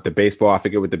the baseball. I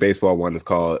forget what the baseball one is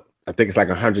called. I think it's like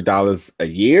 $100 a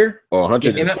year or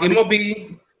 $100.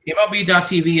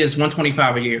 MLB.TV is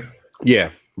 $125 a year.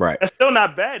 Yeah, right. That's still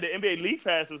not bad. The NBA League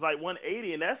Pass was like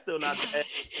 $180, and that's still not bad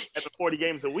at the 40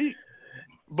 games a week.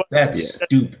 But that's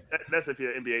stupid. That's if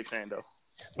you're an NBA fan, though.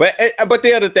 But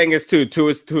the other thing is to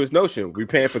his notion, we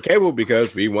paying for cable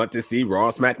because we want to see Raw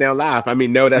and SmackDown live. I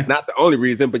mean, no, that's not the only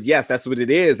reason, but yes, that's what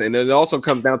it is. And it also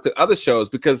comes down to other shows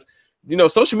because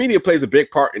social media plays a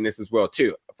big part in this as well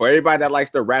too. For everybody that likes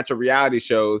the ratchet reality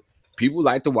shows, people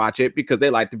like to watch it because they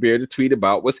like to be able to tweet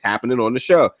about what's happening on the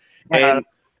show.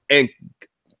 And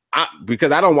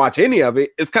because I don't watch any of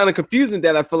it, it's kind of confusing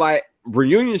that I feel like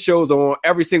reunion shows are on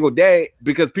every single day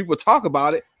because people talk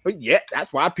about it, but yet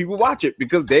that's why people watch it,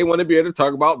 because they want to be able to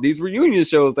talk about these reunion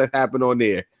shows that happen on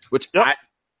there, which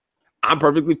I'm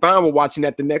perfectly fine with watching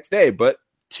that the next day. But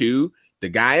to the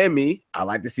guy in me, I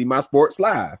like to see my sports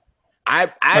live.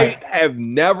 I have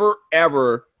never,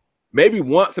 ever, maybe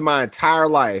once in my entire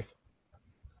life,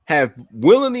 have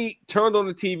willingly turned on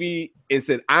the TV and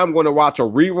said, I'm going to watch a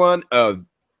rerun of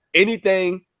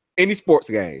anything, any sports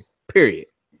game, period.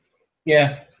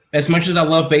 Yeah. As much as I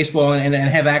love baseball and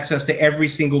have access to every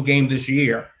single game this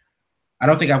year, I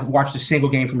don't think I've watched a single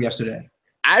game from yesterday.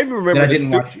 I remember that I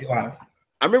didn't watch it live.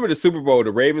 I remember the Super Bowl,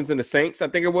 the Ravens and the Saints, I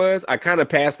think it was. I kind of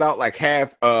passed out like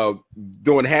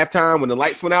during halftime when the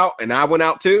lights went out, and I went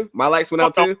out too. My lights went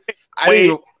out too.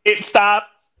 Stop.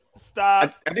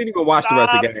 I didn't even watch the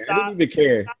rest of the game. I didn't even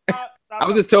care. I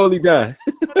was just totally done.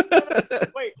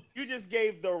 Wait, you just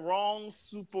gave the wrong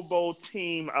Super Bowl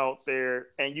team out there,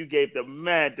 and you gave them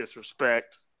mad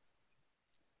disrespect.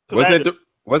 Wasn't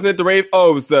it the Ravens? Oh,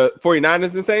 it was the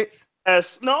 49ers and Saints?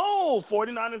 No,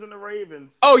 49ers and the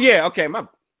Ravens. Oh, yeah, okay.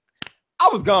 I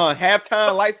was gone.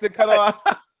 Halftime, lights that cut off.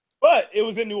 But it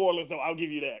was in New Orleans, though. I'll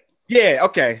give you that. Yeah,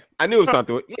 okay. I knew it was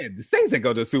something. Yeah, the Saints didn't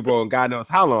go to the Super Bowl in God knows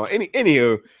how long.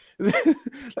 Anywho,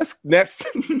 let's next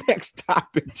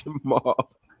topic,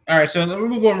 Jamal. All right, so let me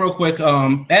move on real quick.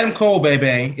 Adam Cole,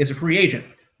 baby, is a free agent.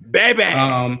 Baby.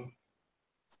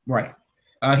 Right.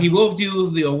 He will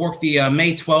do work the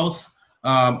May 12th.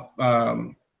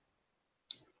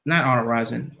 Not on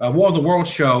Horizon, War of the Worlds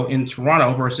show in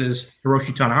Toronto versus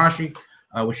Hiroshi Tanahashi,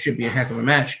 which should be a heck of a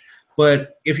match.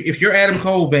 But if you're Adam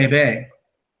Cole, baby,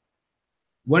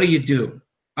 what do?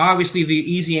 Obviously, the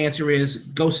easy answer is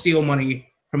go steal money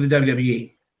from the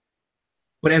WWE.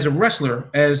 But as a wrestler,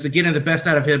 as to getting the best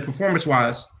out of him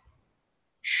performance-wise,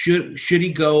 should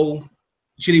he go?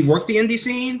 Should he work the indie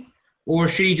scene, or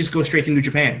should he just go straight to New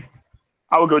Japan?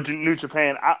 I would go to New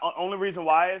Japan. Only reason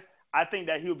why is I think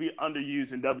that he'll be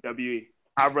underused in WWE.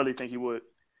 I really think he would.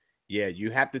 Yeah,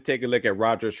 you have to take a look at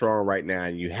Roger Strong right now,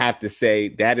 and you have to say,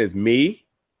 that is me,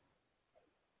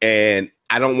 and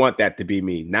I don't want that to be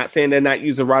me. Not saying they're not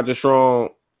using Roger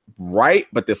Strong right,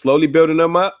 but they're slowly building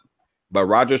them up. But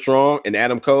Roger Strong and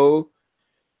Adam Cole,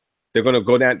 they're going to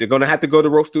go down. They're going to have to go to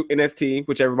ropes through NXT,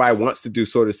 which everybody wants to do,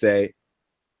 sort of say.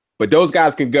 But those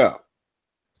guys can go.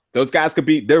 Those guys could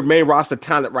be their main roster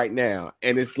talent right now.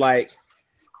 And it's like,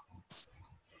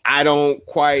 I don't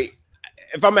quite,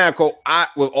 if I'm Adam Cole,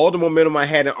 with all the momentum I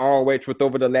had in ROH with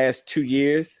over the last 2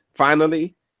 years,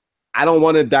 finally, I don't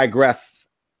want to digress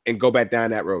and go back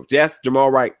down that road. Yes,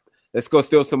 Jamal, right. Let's go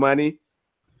steal some money.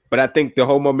 But I think the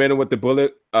whole momentum with the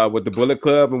Bullet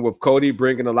Club and with Cody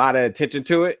bringing a lot of attention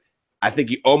to it, I think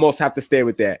you almost have to stay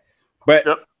with that. But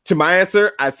to my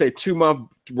answer, I say 2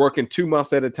 months, working 2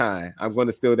 months at a time. I'm going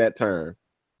to steal that term.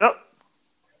 Yep.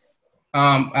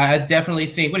 I definitely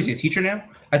think, what is he, a teacher now?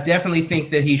 I definitely think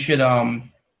that he should go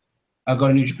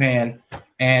to New Japan,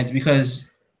 and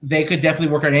because they could definitely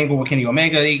work an angle with Kenny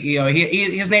Omega.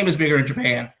 His name is bigger in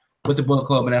Japan with the Bullet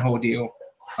Club and that whole deal.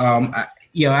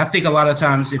 I think a lot of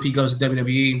times if he goes to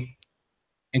WWE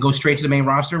and goes straight to the main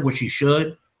roster, which he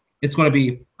should, it's going to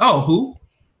be, who?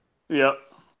 Yep.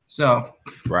 So,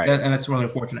 right, and that's really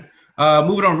unfortunate.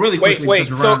 Moving on really quickly. Wait.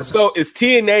 So is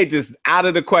TNA just out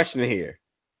of the question here?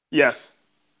 Yes.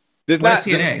 What's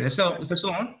TNA? They're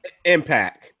still on?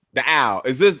 Impact. The Owl.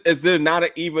 Is there not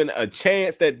even a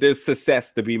chance that there's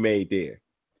success to be made there?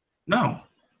 No.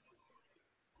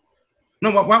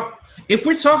 Well, if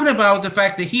we're talking about the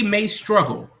fact that he may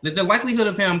struggle, that the likelihood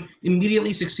of him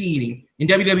immediately succeeding in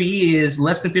WWE is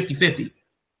less than 50-50,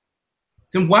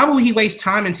 then why would he waste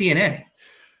time in TNA?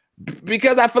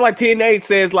 Because I feel like TNA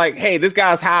says, like, hey, this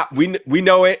guy's hot. We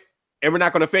know it, and we're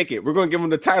not going to fake it. We're going to give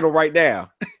him the title right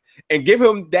now and give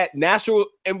him that natural.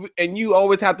 And you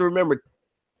always have to remember,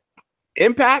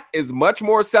 Impact is much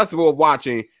more accessible of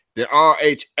watching than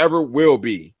RH ever will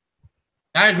be.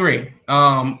 I agree.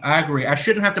 I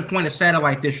shouldn't have to point a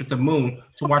satellite dish at the moon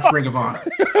to watch Ring of Honor.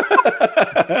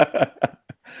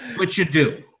 But you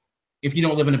do if you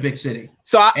don't live in a big city.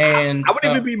 So I wouldn't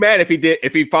even be mad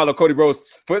if he followed Cody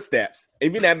Rhodes' footsteps.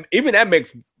 Even that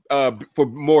makes for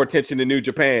more attention to New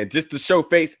Japan, just to show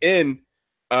face in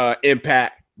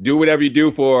Impact. Do whatever you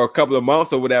do for a couple of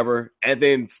months or whatever, and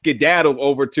then skedaddle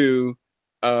over to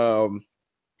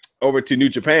New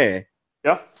Japan.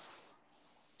 Yeah.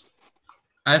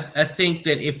 I think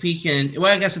that if he can,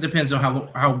 well, I guess it depends on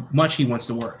how much he wants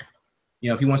to work.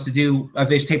 If he wants to do, if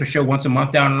they tape a show once a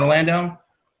month down in Orlando,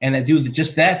 and they do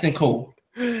just that, then cool.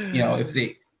 If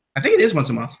they, I think it is once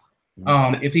a month.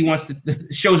 If he wants to,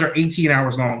 the shows are 18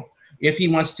 hours long. If he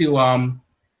wants to,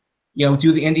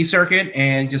 do the indie circuit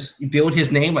and just build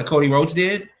his name like Cody Rhodes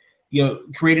did,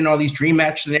 creating all these dream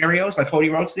match scenarios like Cody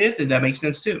Rhodes did, then that makes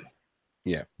sense too.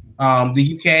 Yeah.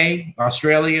 The UK,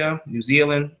 Australia, New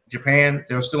Zealand, Japan,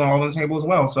 they're still all on the table as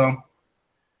well. So,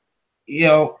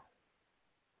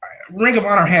 Ring of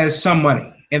Honor has some money,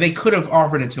 and they could have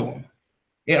offered it to him.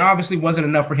 It obviously wasn't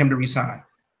enough for him to resign.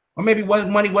 Or maybe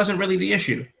money wasn't really the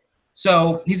issue.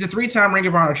 So he's a 3-time Ring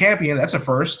of Honor champion. That's a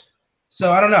first.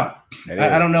 So I don't know.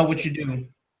 I don't know what you do.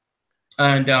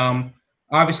 And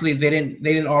obviously they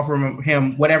didn't offer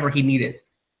him whatever he needed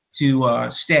to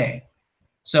stay.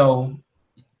 So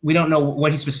we don't know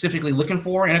what he's specifically looking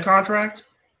for in a contract,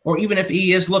 or even if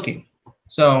he is looking.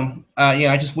 So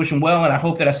I just wish him well, and I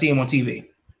hope that I see him on TV.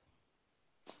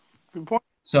 Good point.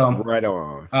 So right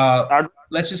on.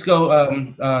 Let's just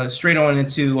go straight on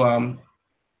into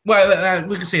we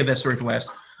can save that story for last.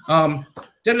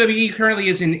 WWE currently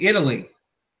is in Italy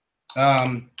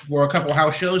for a couple of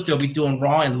house shows. They'll be doing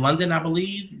Raw in London, I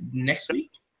believe, next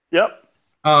week. Yep.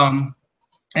 And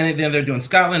then they're doing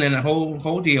Scotland and a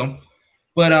whole deal.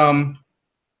 But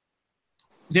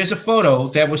there's a photo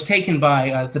that was taken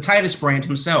by the Titus brand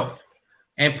himself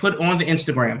and put on the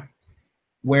Instagram,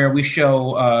 where we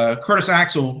show Curtis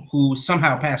Axel, who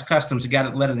somehow passed customs and got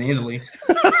it let in Italy.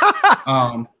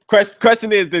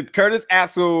 Question is, did Curtis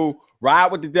Axel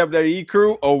ride with the WWE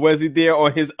crew, or was he there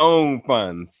on his own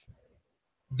funds?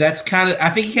 That's I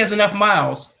think he has enough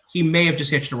miles. He may have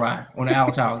just hitched a ride on an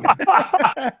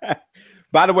Alitalia.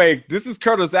 By the way, this is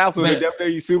Curtis Axel, the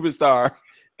WWE superstar.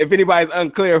 If anybody's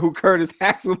unclear who Curtis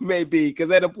Axel may be,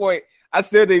 because at a point, I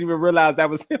still didn't even realize that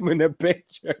was him in the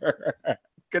picture.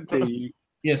 Continue.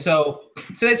 Yeah, so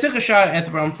they took a shot at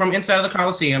from inside of the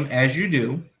Coliseum, as you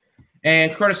do,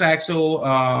 and Curtis Axel,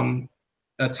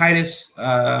 Titus,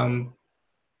 and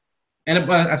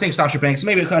I think Sasha Banks,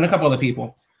 maybe a couple other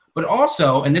people, but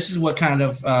also, and this is what kind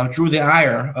of drew the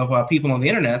ire of people on the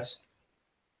internets,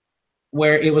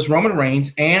 where it was Roman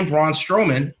Reigns and Braun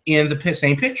Strowman in the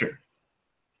same picture.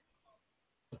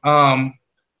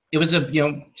 It was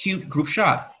a cute group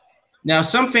shot. Now,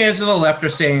 some fans of the left are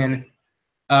saying,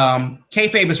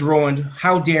 kayfabe is ruined.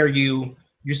 How dare you?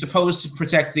 You're supposed to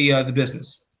protect the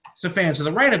business. Some fans of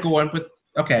the right are going, but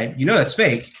okay, that's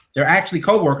fake. They're actually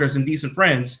co-workers and decent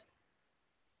friends.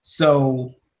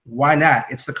 So why not?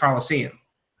 It's the Coliseum.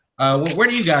 Where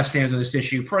do you guys stand on this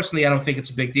issue? Personally, I don't think it's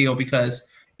a big deal, because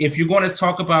if you're going to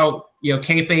talk about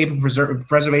kayfabe and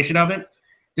preservation of it,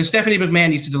 then Stephanie McMahon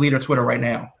needs to delete her Twitter right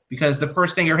now, because the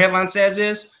first thing her headline says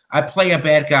is, "I play a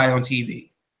bad guy on TV."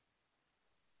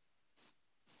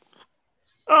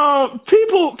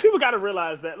 People got to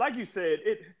realize that, like you said,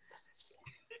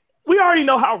 we already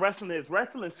know how wrestling is.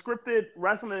 Wrestling is scripted.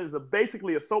 Wrestling is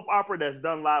basically a soap opera that's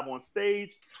done live on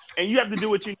stage, and you have to do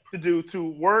what you need to do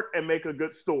to work and make a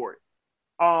good story.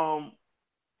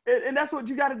 And that's what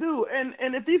you got to do. And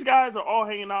if these guys are all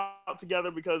hanging out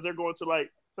together because they're going to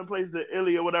like someplace to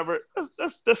Italy or whatever,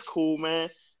 that's cool, man.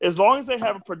 As long as they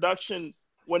have a production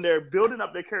when they're building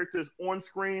up their characters on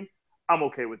screen, I'm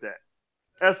okay with that.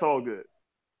 That's all good.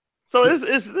 So this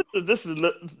is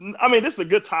a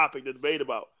good topic to debate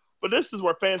about. But this is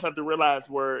where fans have to realize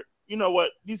where,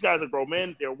 these guys are grown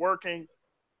men, they're working,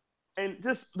 and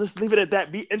just leave it at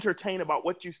that. Be entertained about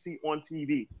what you see on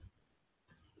TV.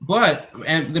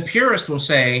 And the purist will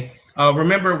say,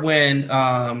 remember when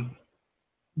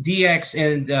DX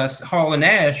and Hall and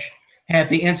Nash had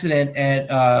the incident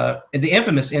the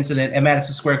infamous incident at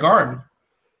Madison Square Garden,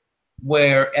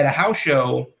 where at a house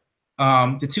show,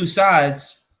 the two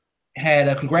sides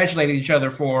had congratulated each other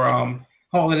for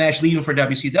Hall and Nash leaving for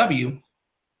WCW,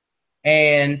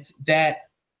 and that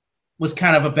was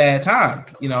kind of a bad time.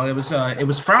 It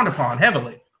was frowned upon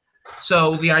heavily.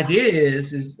 So the idea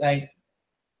is like,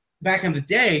 back in the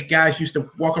day, guys used to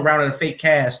walk around in a fake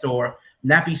cast or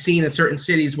not be seen in certain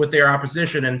cities with their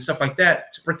opposition and stuff like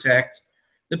that to protect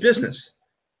the business.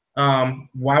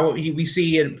 Why would we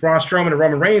see Braun Strowman and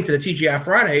Roman Reigns at the TGI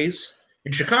Fridays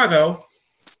in Chicago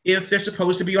if they're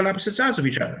supposed to be on opposite sides of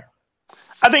each other?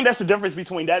 I think that's the difference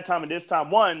between that time and this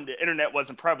time. One, the internet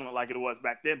wasn't prevalent like it was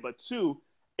back then. But two,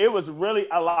 it was really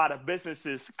a lot of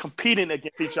businesses competing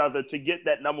against each other to get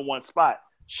that number one spot.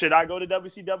 Should I go to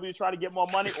WCW to try to get more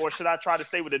money, or should I try to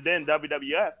stay with the then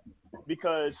WWF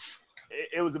because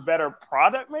it was a better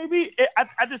product maybe?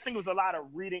 I just think it was a lot of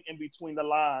reading in between the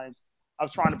lines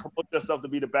of trying to promote yourself to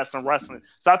be the best in wrestling.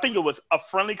 So I think it was a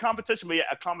friendly competition, but yeah,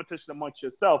 a competition amongst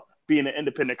yourself being an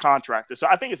independent contractor. So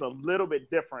I think it's a little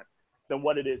bit different than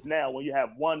what it is now when you have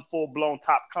one full-blown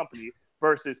top company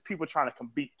versus people trying to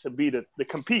compete to be the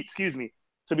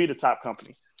top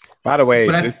company. By the way,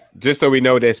 just so we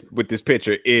know this, what this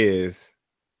picture is.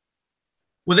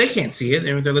 Well, they can't see it.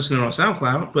 They're listening on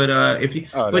SoundCloud. But if you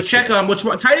check which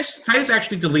one, Titus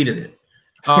actually deleted it.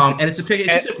 And it's a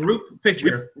picture. It's just a group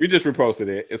picture. We just reposted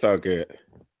it. It's all good.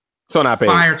 It's on our page.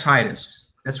 Fire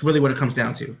Titus. That's really what it comes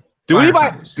down to. Do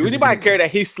anybody care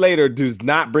that Heath Slater does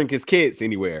not bring his kids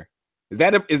anywhere? Is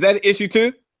that an issue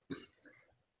too?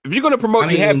 If you're going to promote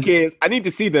you have kids, I need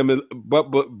to see them,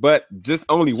 but just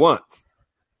only once.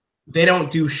 They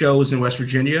don't do shows in West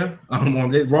Virginia.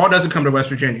 Raw doesn't come to West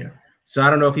Virginia, so I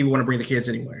don't know if he would want to bring the kids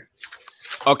anywhere.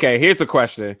 Okay, here's a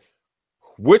question: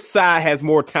 which side has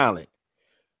more talent?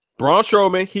 Braun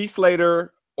Strowman, Heath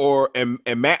Slater, and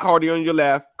Matt Hardy on your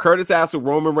left, Curtis Axel,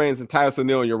 Roman Reigns, and Titus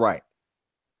O'Neil on your right.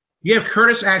 You have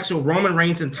Curtis Axel, Roman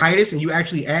Reigns, and Titus, and you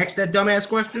actually asked that dumbass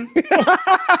question?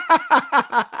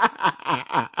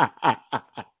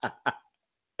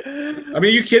 I mean, are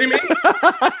you kidding me?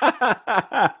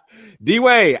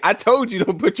 D-Way, I told you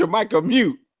don't put your mic on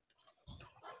mute.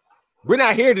 We're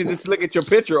not here to just look at your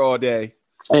picture all day.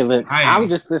 Hey, look, I'm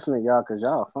just listening to y'all because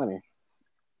y'all are funny.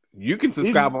 You can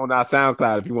subscribe on our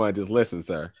SoundCloud if you want to just listen,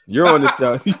 sir. You're on the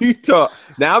show. You talk.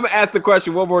 Now, I'm going to ask the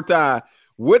question one more time.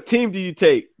 What team do you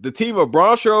take? The team of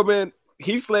Braun Strowman,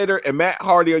 Heath Slater, and Matt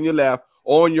Hardy on your left,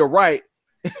 or on your right,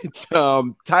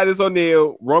 Titus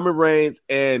O'Neil, Roman Reigns,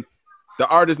 and the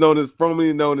artist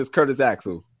formerly known as Curtis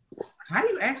Axel? How do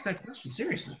you ask that question?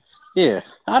 Seriously? Yeah.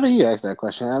 How do you ask that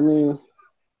question? I mean,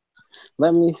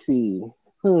 let me see.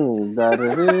 You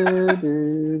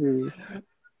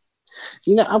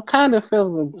know, I'm kind of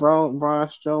feeling Braun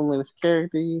Strowman's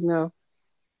character, you know.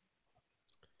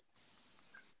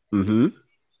 Mm-hmm.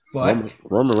 What?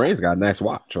 Roman Reigns got a nice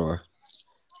watch on.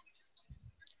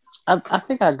 I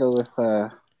think I go with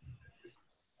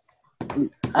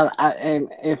and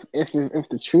if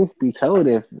the truth be told,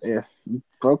 if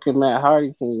broken Matt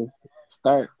Hardy can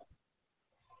start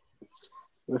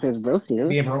with his broken,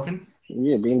 being broken,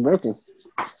 being broken,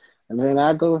 and then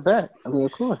I go with that. I mean,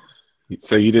 of course.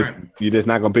 So you just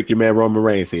not gonna pick your man Roman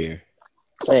Reigns here?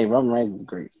 Hey, Roman Reigns is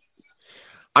great.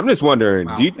 I'm just wondering,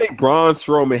 do you think Braun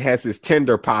Strowman has his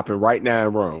Tinder popping right now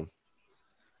in Rome?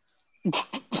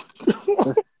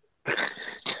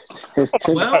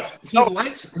 Well, he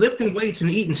likes lifting weights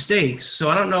and eating steaks, so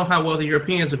I don't know how well the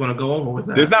Europeans are going to go over with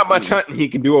that. There's not much hunting he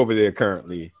can do over there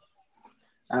currently.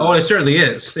 Oh, it certainly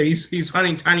is. He's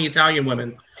hunting tiny Italian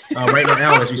women right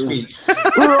now as we speak.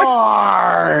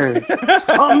 Roar!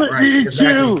 I'm gonna eat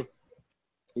you.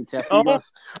 He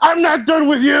goes, I'm not done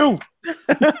with you.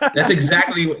 That's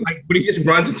exactly like when he just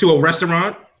runs into a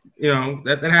restaurant. You know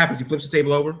that happens. He flips the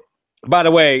table over. By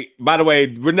the way,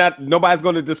 nobody's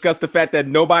going to discuss the fact that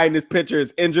nobody in this picture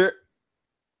is injured.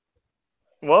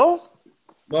 Well,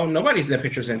 nobody in that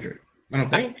picture is injured. I don't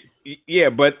think. Yeah,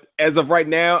 but as of right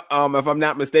now, if I'm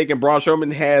not mistaken, Braun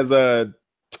Strowman has a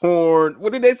torn.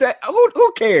 What did they say?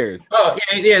 Who cares? Oh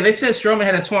yeah. They said Strowman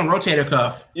had a torn rotator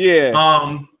cuff.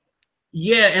 Yeah.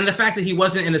 Yeah, and the fact that he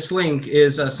wasn't in a sling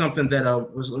is something that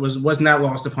was not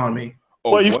lost upon me.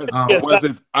 Oh, well, was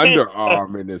his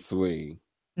underarm in the swing?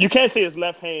 You can't see his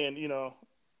left hand, you know.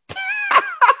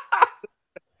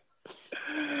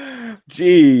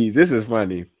 Jeez, this is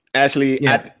funny. Actually,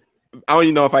 yeah. I don't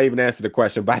even know if I even answered the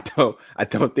question, but I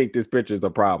don't think this picture is a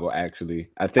problem. Actually,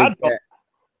 I think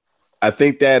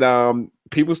that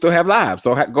people still have lives,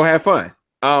 so go have fun.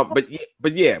 But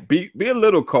yeah, be a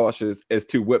little cautious as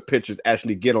to what pictures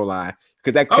actually get online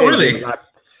because that. Oh, really?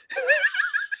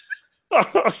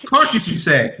 Cautious, you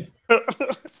say?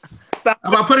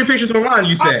 About putting pictures online,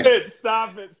 you say?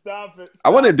 Stop it! I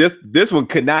wanted this one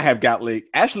could not have got leaked.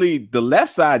 Actually, the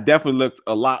left side definitely looked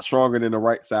a lot stronger than the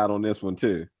right side on this one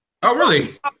too. Oh,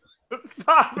 really?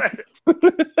 Stop it!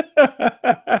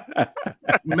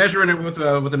 Measuring it with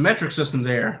a metric system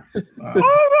there. Oh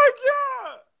my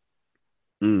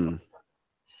god!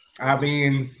 I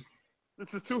mean,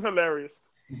 this is too hilarious.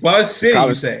 Buzz City,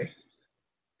 you say?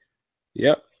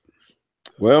 Yep.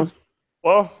 Well,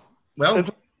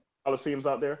 there's Coliseums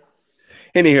out there.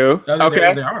 Anywho,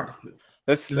 okay. There are.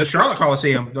 There's the Charlotte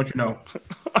Coliseum, don't you know?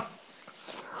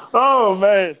 Oh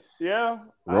man, yeah.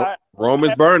 Rome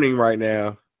is burning right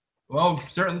now. Well,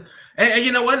 certainly. And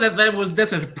you know what?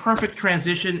 That's a perfect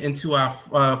transition into our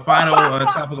final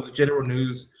topic of the general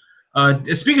news.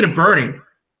 Speaking of burning,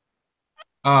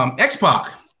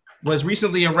 X-Pac was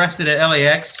recently arrested at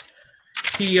LAX.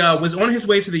 He was on his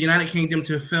way to the United Kingdom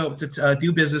to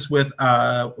do business with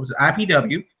was it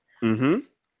IPW. Mm-hmm.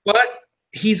 But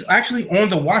he's actually on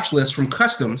the watch list from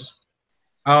Customs,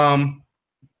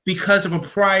 because of a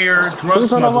prior drug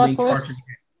Who's on the smuggling watch charge. list?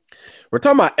 We're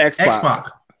talking about X-Pac,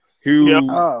 X-Pac. who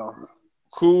Oh,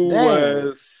 who Dang.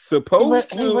 was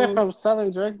supposed he went to. from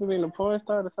selling drugs to being a porn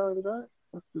star to selling drugs.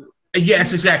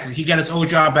 Yes, exactly. He got his old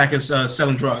job back as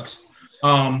selling drugs.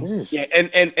 Yeah,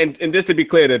 and just to be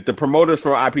clear, that the promoters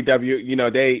for IPW, you know,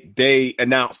 they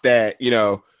announced that, you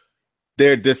know,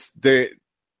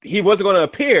 he wasn't going to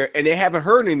appear, and they haven't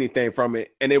heard anything from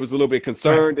it, and they was a little bit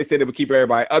concerned. Right. They said they would keep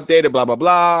everybody updated, blah blah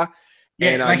blah. Yeah,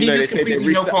 and like he know, just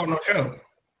completely no call, no show.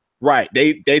 Right.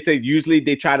 They say usually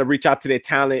they try to reach out to their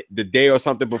talent the day or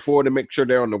something before to make sure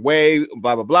they're on the way,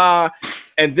 blah blah blah.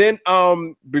 And then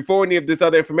before any of this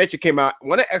other information came out,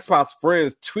 one of X-Pac's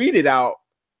friends tweeted out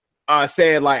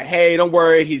saying like, "Hey, don't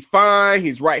worry, he's fine.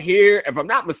 He's right here." If I'm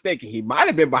not mistaken, he might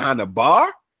have been behind a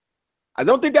bar. I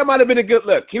don't think that might have been a good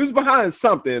look. He was behind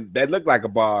something that looked like a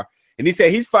bar, and he said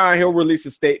he's fine. He'll release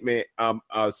a statement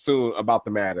soon about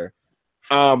the matter.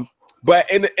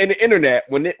 But in the internet,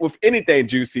 with anything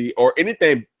juicy or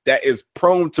anything that is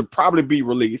prone to probably be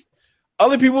released,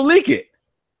 other people leak it.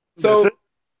 So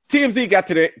TMZ got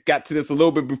to this a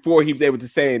little bit before he was able to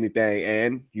say anything,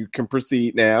 and you can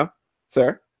proceed now,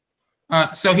 sir.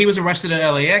 So he was arrested at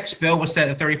LAX. Bail was set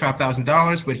at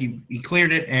 $35,000, but he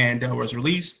cleared it and was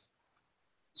released.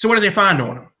 So what did they find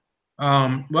on him?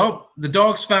 Well, the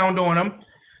dogs found on him.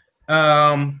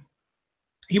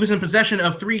 He was in possession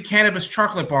of 3 cannabis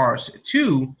chocolate bars,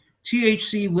 2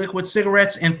 THC liquid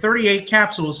cigarettes, and 38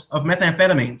 capsules of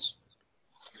methamphetamines.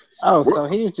 Oh, so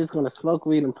he was just going to smoke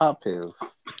weed and pop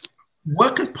pills.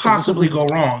 What could possibly go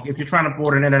wrong if you're trying to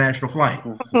board an international flight?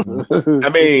 I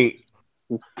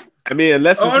mean,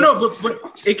 unless but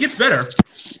it gets better,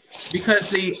 because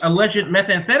the alleged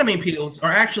methamphetamine pills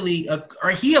are actually,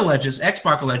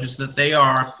 X-Pac alleges that they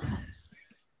are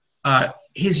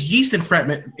his yeast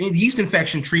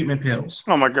infection treatment pills.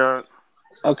 Oh my God.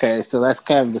 Okay, so that's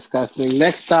kind of disgusting.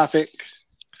 Next topic.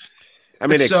 I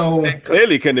mean, it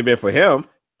clearly couldn't have been for him.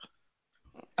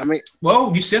 I mean,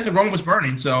 well, you said the room was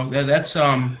burning, so that's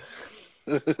what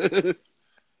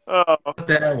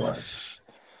that was.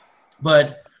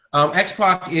 But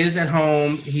X-Pac is at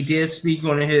home. He did speak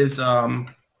on his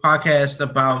podcast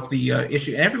about the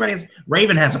issue.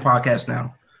 Raven has a podcast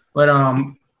now, but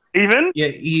even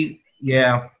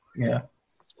yeah.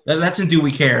 That's in Do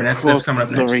We Care? That's coming up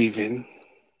next. The Raven.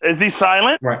 Is he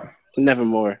silent? Right.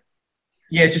 Nevermore.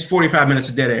 Yeah, just 45 minutes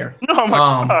of dead air. Oh my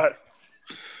God.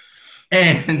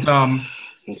 And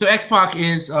so X-Pac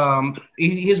is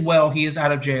he is well. He is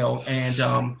out of jail,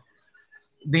 and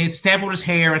they had sampled his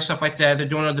hair and stuff like that. They're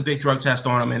doing another big drug test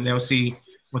on him, and they'll see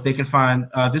what they can find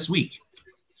this week.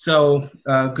 So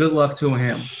good luck to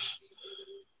him.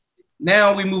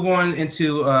 Now we move on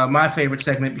into my favorite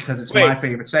segment, because it's my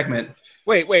favorite segment.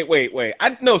 Wait.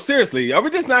 No, seriously. Are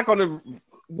we just not going to...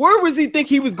 Where was he think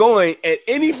he was going at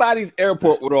anybody's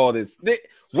airport with all this?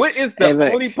 What is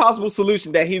the only possible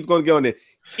solution that he's going to go in there?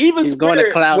 Even he's going to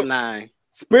Cloud9.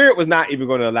 Spirit was not even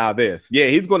going to allow this. Yeah,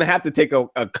 he's going to have to take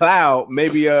a cloud,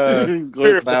 maybe flying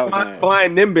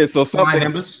Nimbus or something. Flying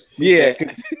Nimbus? Yeah.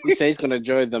 He says he's going to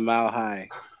join the Mile High.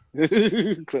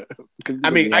 I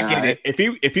mean, I get it.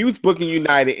 If he was booking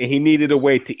United and he needed a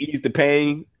way to ease the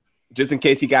pain, just in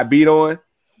case he got beat on,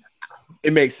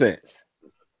 it makes sense.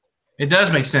 It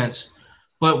does make sense,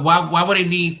 but why would he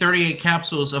need 38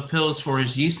 capsules of pills for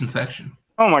his yeast infection?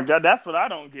 Oh my God, that's what I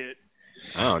don't get.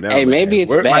 I don't know. Hey, maybe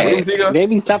it's bad.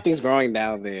 Maybe something's growing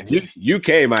down there.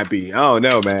 UK might be. I don't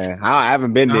know, man. I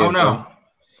haven't been there. I don't know.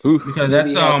 Because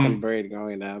that's some bread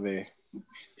going down there.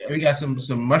 We got some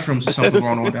mushrooms or something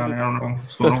going on down there. I don't know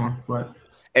what's going on, but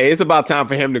hey, it's about time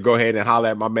for him to go ahead and holler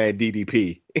at my man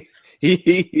DDP.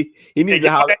 he needs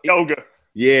to holler yoga.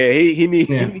 Yeah, he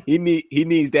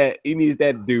needs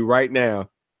that dude right now.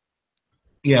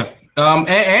 Yeah.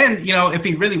 And if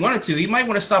he really wanted to, he might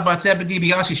want to stop by Tampa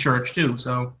DiBiase's church too.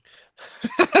 So,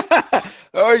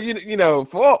 or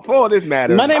for all this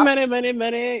matter, money.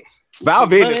 Val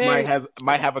Venis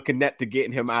might have a connect to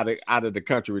getting him out of the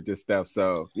country with this stuff.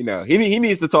 So he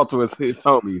needs to talk to his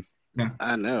homies. Yeah,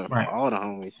 I know, right. All the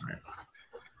homies. Right.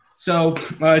 So,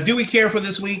 do we care for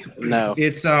this week? No,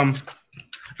 it's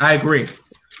I agree.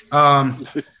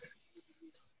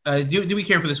 Do we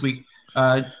care for this week?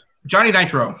 Johnny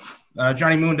Nitro,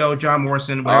 Johnny Mundo, John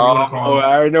Morrison, whatever you want to call him.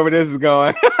 I already know where this is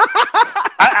going.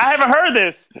 I haven't heard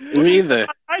this. Me either.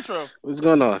 Nitro. What's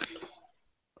going on?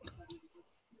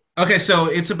 Okay, so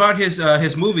it's about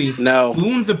his movie. No.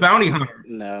 Boone the Bounty Hunter.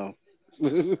 No.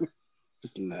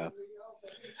 No.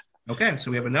 Okay, so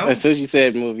we have a no. As soon as you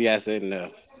said movie, I said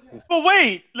no. But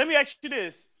wait, let me ask you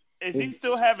this: is he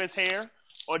still have his hair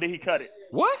or did he cut it?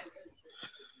 What?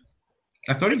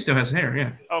 I thought he still has hair.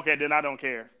 Yeah. Okay, then I don't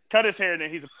care. Cut his hair, and then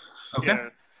he's Okay. yeah.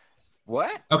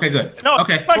 What? Okay. Good. No,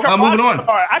 Okay. it's like a Moving rock on.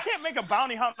 star. I can't make a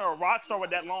bounty hunter or a rock star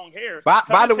with that long hair. By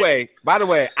Cut the his hair.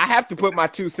 way, I have to put my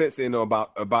 2 cents in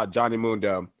about Johnny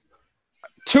Mundo.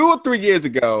 2 or 3 years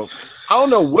ago, I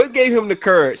don't know what gave him the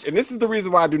courage, and this is the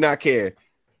reason why I do not care.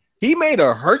 He made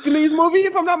a Hercules movie,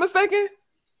 if I'm not mistaken.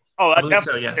 Oh, I believe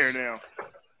so, definitely yes. care now.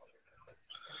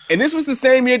 And this was the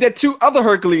same year that 2 other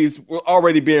Hercules were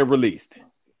already being released.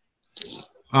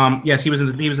 Yes, he was in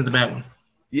the bad one.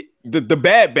 The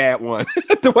bad one.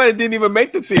 The one that didn't even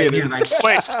make the theater. Yeah,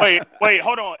 like, Wait,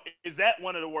 hold on. Is that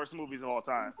one of the worst movies of all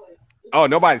time? Oh,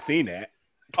 nobody's seen that.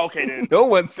 Okay, then. No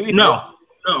one's seen it. no.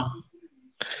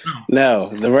 No,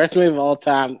 the worst movie of all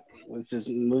time was this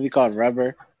movie called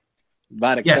Rubber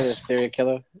about a Yes. serial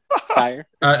killer tire.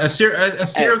 A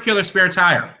serial killer spare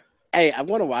tire. Hey, I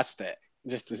want to watch that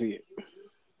just to see it.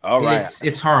 All right.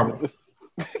 It's horrible.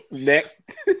 Next.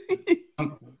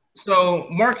 So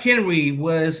Mark Henry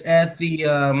was at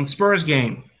the Spurs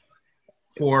game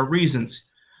for reasons,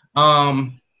 and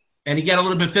he got a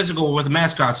little bit physical with the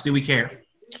mascots. Do we care?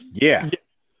 Yeah.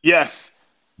 Yes.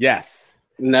 Yes.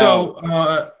 No,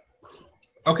 So,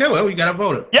 okay, well, we got to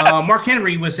vote it. Yeah. Mark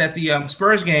Henry was at the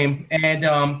Spurs game and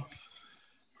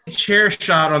chair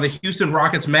shot on the Houston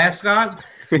Rockets mascot,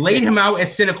 laid him out at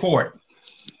center court.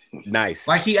 Nice.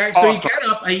 Like he actually Awesome.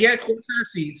 got up, he had courtside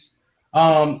seats.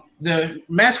 The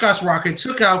mascot's rocket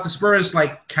took out the Spurs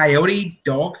like coyote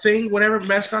dog thing, whatever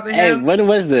mascot they hey, have. when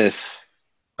was this?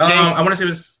 I want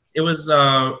to say it was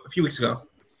a few weeks ago.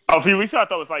 Oh, a few weeks ago, I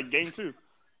thought it was like game 2.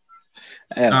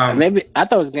 Maybe I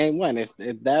thought it was game 1. If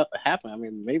that happened, I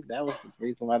mean, maybe that was the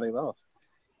reason why they lost.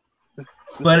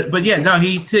 But yeah, no,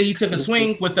 he took a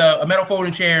swing with a metal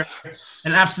folding chair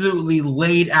and absolutely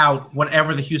laid out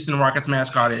whatever the Houston Rockets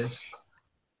mascot is.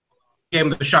 Gave him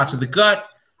the shot to the gut.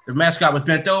 The mascot was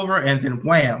bent over, and then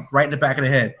wham, right in the back of the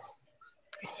head.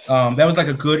 That was like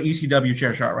a good ECW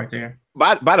chair shot right there.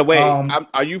 By the way, Um,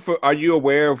 are you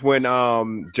aware of when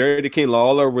Jerry the King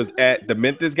Lawler was at the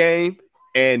Memphis game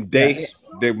and Yes.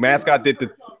 the mascot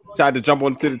tried to jump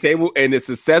onto the table and it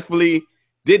successfully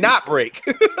did not break.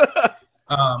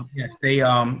 Yes, they.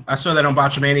 I saw that on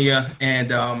Botchamania, and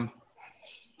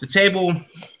the table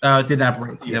did not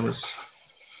break. That was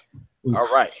oof. All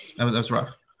right. That was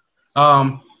rough.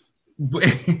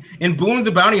 In Boone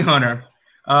the Bounty Hunter,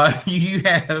 you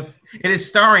have it is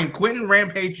starring Quentin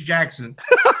Rampage Jackson.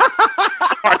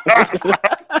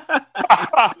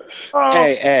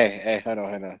 Hey, hold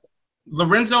on.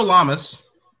 Lorenzo Lamas,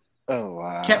 Oh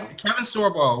wow. Kevin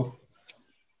Sorbo,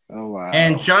 Oh wow.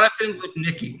 and Jonathan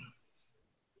Lipnicki.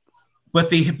 But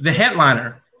the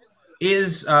headliner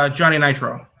is Johnny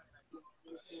Nitro.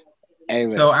 Hey,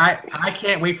 look. So I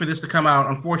can't wait for this to come out.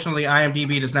 Unfortunately,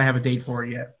 IMDb does not have a date for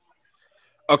it yet.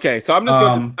 Okay, so I'm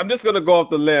just gonna go off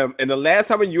the limb. And the last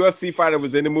time a UFC fighter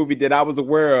was in the movie that I was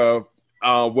aware of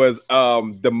was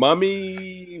the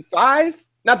Mummy 5?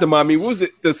 Not the Mummy. What was it?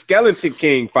 The Skeleton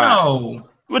King 5. No,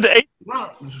 With the 8.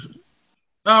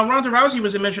 Ronda Rousey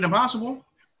was in Mission Impossible.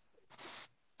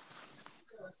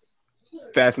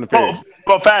 Fast and the Furious.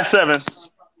 But Fast 7.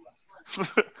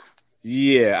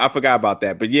 Yeah, I forgot about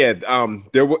that. But yeah,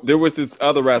 there was this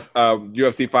other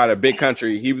UFC fighter, Big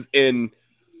Country. He was in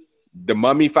the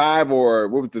Mummy 5 or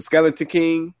what was the Skeleton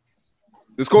King?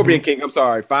 The Scorpion King, I'm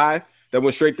sorry, 5. That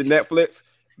went straight to Netflix.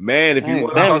 Man, if you want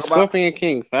to Damn, talk about Scorpion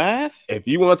King 5? if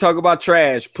you want to talk about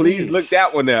trash, please look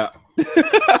that one up.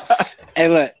 Hey,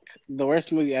 look, the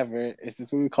worst movie ever is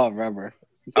this movie called Rubber.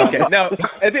 Okay, now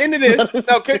at the end of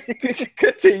this,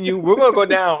 continue. We're gonna go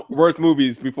down worst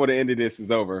movies before the end of this is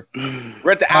over.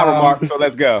 We're at the hour mark, so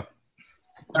let's go.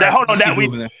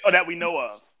 That we know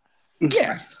of.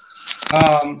 Yeah.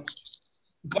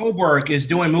 Goldberg is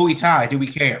doing Muay Thai. Do we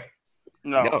care?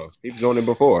 No. He was on it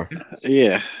before.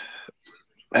 Yeah.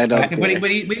 I don't But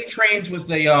he trains with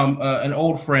an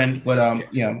old friend.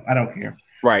 But yeah, I don't care.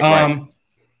 Right.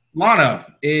 Lana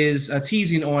is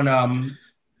teasing on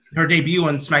her debut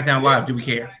on SmackDown Live. Do we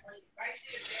care?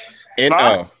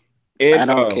 I I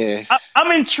don't care.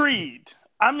 I'm intrigued.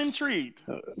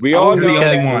 We all You're the know.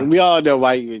 only one. We all know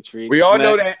why you intrigued. We all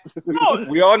know Next. that.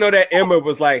 We all know that Emma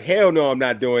was like, "Hell no, I'm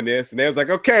not doing this," and they was like,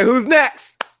 "Okay, who's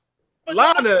next?"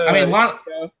 Lana. I mean,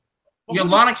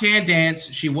 Lana can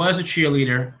dance. She was a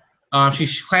cheerleader.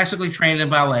 She's classically trained in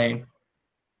ballet.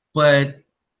 But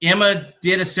Emma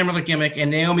did a similar gimmick,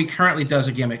 and Naomi currently does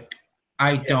a gimmick.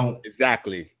 I don't.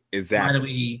 Exactly. Why do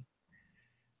we?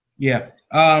 Yeah.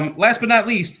 Last but not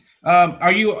least,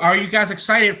 are you guys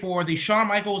excited for the Shawn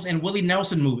Michaels and Willie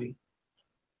Nelson movie?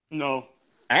 No.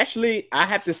 Actually, I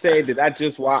have to say that I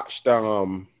just watched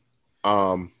the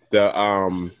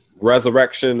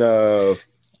resurrection of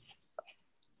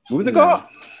what was it called?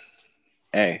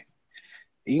 Hey,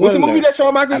 What's the movie that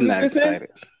Shawn Michaels I'm not is in? excited.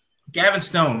 Gavin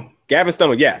Stone. Gavin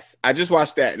Stone. Yes, I just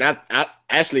watched that, and I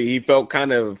actually he felt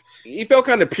kind of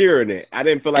pure in it. I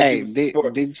didn't feel like Hey, he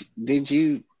was did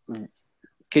you?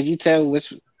 Could you tell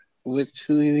which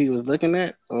who he was looking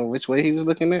at, or which way he was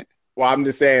looking at? Well, I'm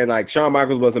just saying, like Shawn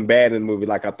Michaels wasn't bad in the movie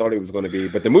like I thought he was going to be,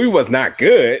 but the movie was not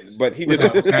good. But he just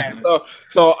I'm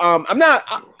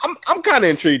kind of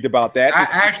intrigued about that. I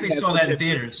actually saw that in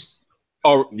theaters.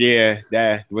 Oh yeah,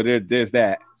 there's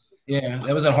that. Yeah,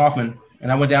 that was at Hoffman, and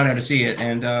I went down there to see it,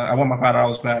 and I want my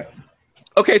 $5 back.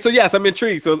 Okay, so yes, I'm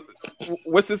intrigued. So,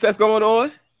 what's this that's going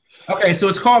on? Okay, so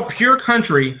it's called Pure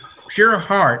Country, Pure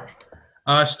Heart,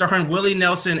 starring Willie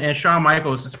Nelson and Shawn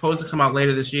Michaels. It's supposed to come out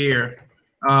later this year,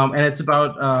 and it's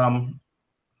about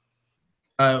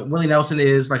Willie Nelson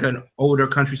is like an older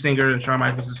country singer, and Shawn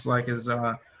Michaels is like his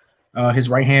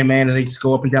right hand man, and they just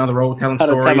go up and down the road telling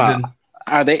stories.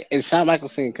 Is Shawn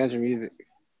Michaels singing country music?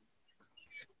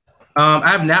 I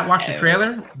have not watched the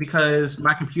trailer because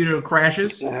my computer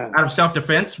crashes out of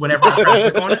self-defense whenever I try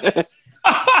to click on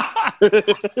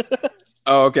it.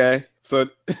 Oh, okay. So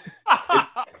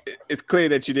it's clear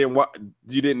that you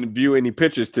didn't view any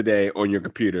pictures today on your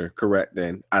computer, correct?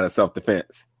 Then, out of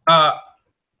self-defense. No,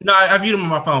 I viewed them on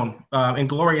my phone in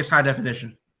glorious high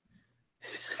definition.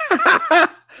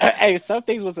 Hey, some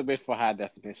things was a bit for high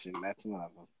definition. That's one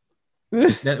of them.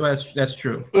 That's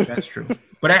true. That's true.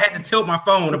 But I had to tilt my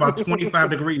phone about 25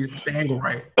 degrees with the angle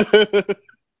right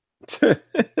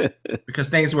because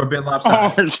things were a bit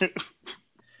lopsided.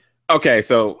 Okay,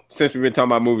 so since we've been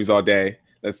talking about movies all day,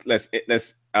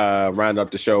 let's round up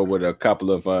the show with a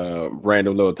couple of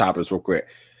random little topics real quick.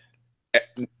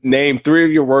 Name 3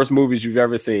 of your worst movies you've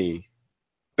ever seen.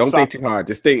 Don't think too hard.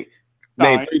 Just think.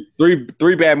 Name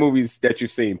three bad movies that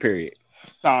you've seen. Period.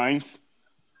 Signs.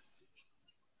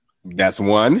 That's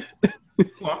one.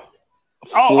 No,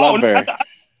 I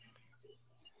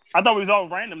thought we was all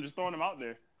random, just throwing them out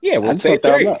there. Yeah, we'll say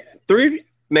 3. 3.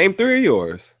 Name 3 of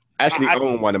yours. Actually, I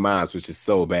own one of mine, which is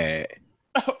so bad.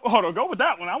 Hold on, go with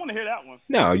that one. I want to hear that one.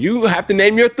 No, you have to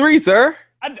name your 3, sir.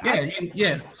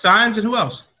 Yeah. Signs and who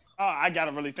else? I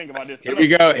gotta really think about this. Here we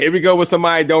go. Here we go with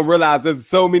somebody don't realize there's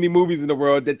so many movies in the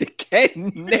world that they can't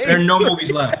name. There are no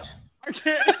movies left. I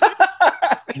can't.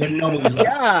 There's no movies left.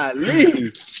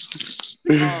 Golly.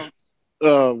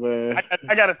 Oh man.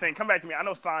 I gotta think. Come back to me. I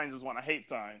know Signs is one. I hate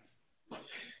Signs.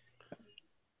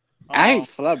 I hate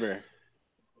Flubber.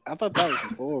 I thought that was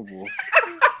horrible.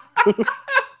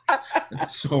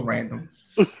 That's so random.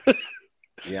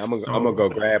 Yeah, I'm gonna go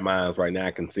grab mine right now.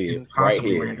 I can see it right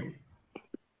here. Random.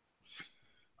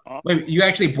 Wait, you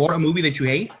actually bought a movie that you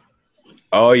hate?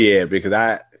 Oh yeah,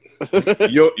 because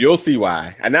you'll see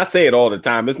why. And I say it all the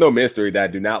time. It's no mystery that I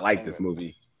do not like this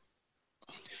movie.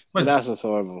 That's just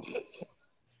horrible.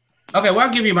 Okay, well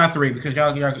I'll give you my 3 because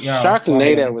y'all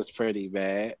Sharknado was pretty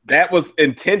bad. That was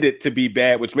intended to be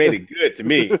bad, which made it good to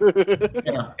me.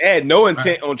 Yeah. I had no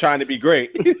intent on trying to be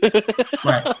great.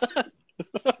 Right.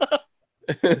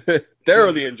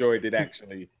 Thoroughly enjoyed it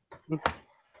actually.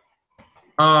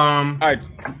 All right.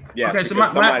 Yeah. Okay, so my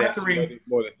 3.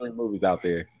 More than 3 movies out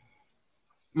there.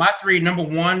 My 3, number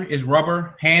 1 is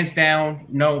Rubber, hands down,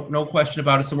 no question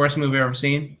about it. It's the worst movie I've ever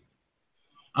seen.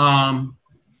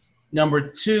 Number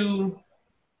 2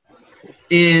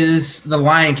 is The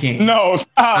Lion King. No,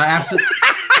 stop. I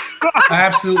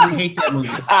absolutely hate that movie.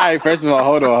 All right, first of all,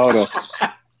 hold on.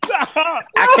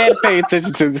 I can't pay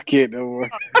attention to this kid no more.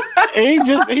 He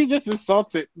just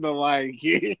insulted The Lion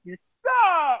King.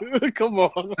 Stop. Come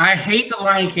on. I hate The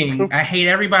Lion King. I hate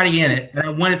everybody in it, and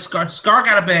I wanted Scar. Scar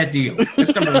got a bad deal.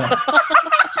 That's number 1.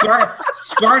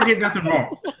 Scar did nothing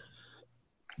wrong.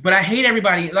 But I hate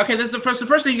everybody. Okay, this is the first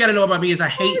thing you got to know about me is I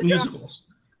hate musicals.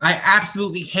 I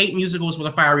absolutely hate musicals with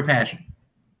a fiery passion.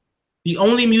 The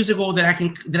only musical that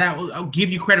I'll give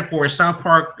you credit for is South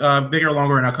Park, Bigger,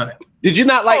 Longer, and Uncut. Did you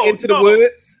not like Into the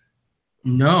Woods?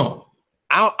 No.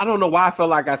 I don't know why I felt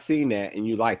like I seen that and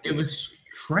you liked it. It was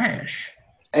trash.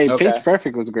 Hey, okay. Pitch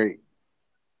Perfect was great.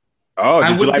 Oh,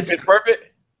 did you like Pitch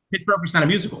Perfect? Pitch Perfect's not a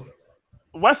musical.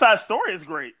 West Side Story is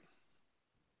great.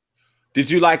 Did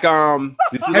you like Have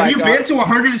you been to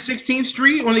 116th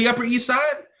Street on the Upper East Side?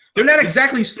 They're not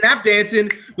exactly snap dancing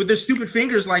with their stupid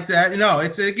fingers like that. No,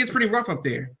 it gets pretty rough up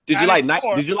there. Did you like Night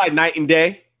and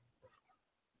Day?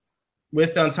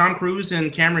 With Tom Cruise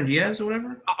and Cameron Diaz or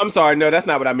whatever? I'm sorry, no, that's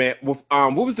not what I meant.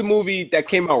 What was the movie that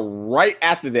came out right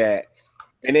after that?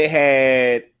 And it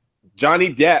had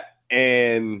Johnny Depp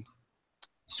and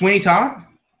Sweeney Todd?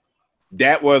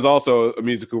 That was also a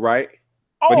musical, right?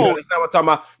 But no, Oh, that's not what I'm talking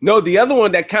about. No, the other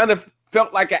one that kind of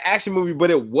felt like an action movie,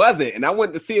 but it wasn't. And I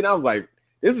went to see it, and I was like,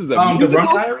 "This is a The musical."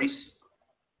 Rum Diaries.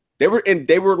 They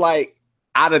were like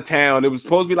out of town. It was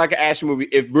supposed to be like an action movie.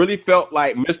 It really felt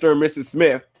like Mr. and Mrs.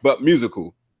 Smith, but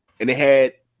musical. And it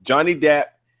had Johnny Depp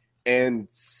and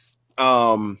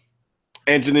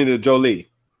Angelina Jolie.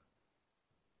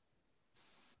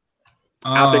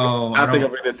 I'll think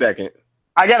of it in a second.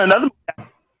 I got another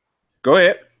Go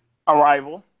ahead.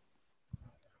 Arrival. I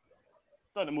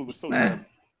thought the movie was so good.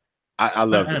 I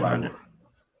love the Bible.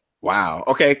 Wow.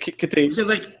 Okay, continue. So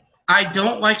like, I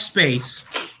don't like space,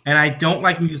 and I don't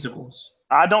like musicals.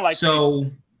 I don't like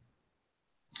So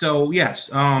yes.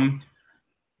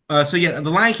 So yeah, The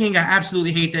Lion King. I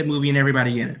absolutely hate that movie and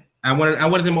everybody in it. I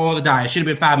wanted them all to die. It should have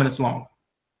been 5 minutes long.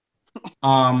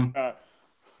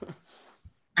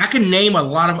 I can name a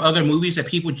lot of other movies that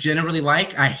people generally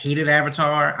like. I hated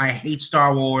Avatar. I hate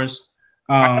Star Wars.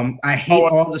 I hate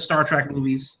all the Star Trek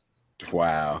movies.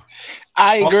 Wow.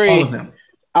 I agree. All of them.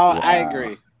 Oh, Wow. I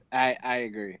agree. I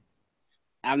agree.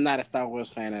 I'm not a Star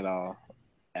Wars fan at all.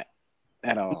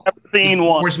 At all. Seen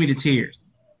one. Forced me to tears.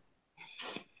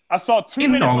 I saw 2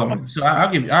 In minutes. all of them. So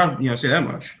I'll say that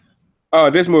much. Oh,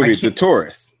 this movie, I The can't-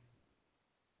 Tourist.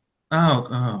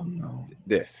 Oh no.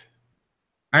 This.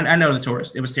 I know The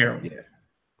Tourist. It was terrible. Yeah.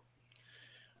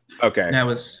 Okay. That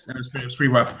was pretty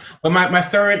rough. But my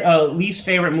third least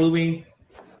favorite movie.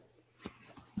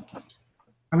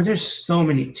 I mean, there's so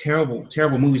many terrible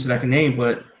movies that I can name,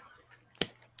 but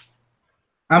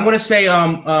I'm gonna say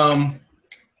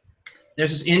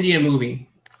there's this Indian movie.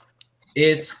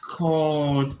 It's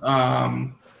called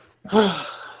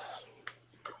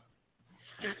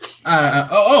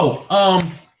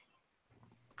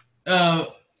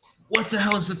what the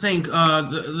hell is the thing?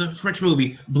 The French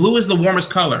movie, Blue is the Warmest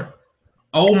Color.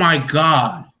 Oh my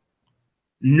God.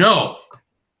 No.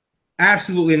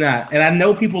 Absolutely not. And I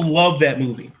know people love that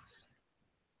movie.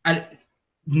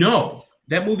 No.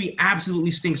 That movie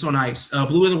absolutely stinks on ice.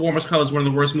 Blue is the Warmest Color is one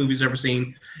of the worst movies I've ever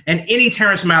seen. And any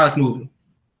Terrence Malick movie.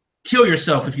 Kill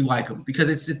yourself if you like him,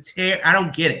 because I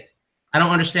don't get it. I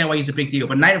don't understand why he's a big deal.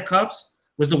 But Knight of Cups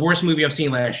was the worst movie I've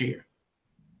seen last year.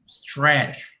 It's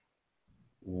trash.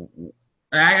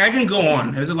 I can go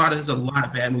on. There's a lot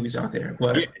of bad movies out there,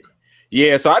 but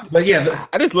yeah. So I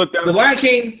just looked at The Lion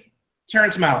King,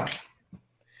 Terrence Malick.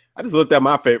 I just looked at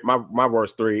my favorite, my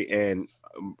worst three, and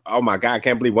oh my God, I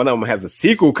can't believe one of them has a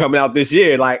sequel coming out this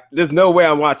year. Like, there's no way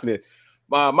I'm watching it.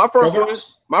 My first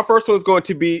one is going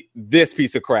to be this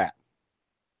piece of crap.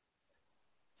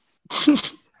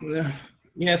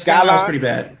 Yeah, Skyline was pretty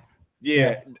bad.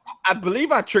 Yeah, I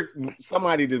believe I tricked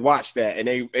somebody to watch that, and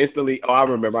they instantly. Oh, I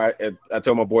remember. I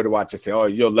told my boy to watch it. Say, "Oh,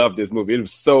 you'll love this movie. It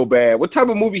was so bad." What type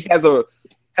of movie has a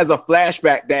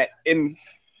flashback that in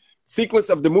sequence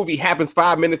of the movie happens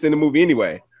 5 minutes in the movie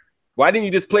anyway? Why didn't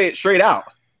you just play it straight out?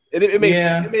 It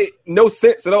made no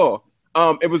sense at all.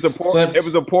 It was a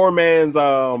poor man's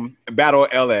Battle of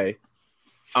L.A.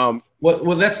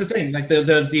 Well, that's the thing. Like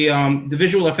the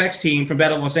visual effects team from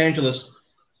Battle of Los Angeles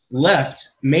left,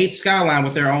 made Skyline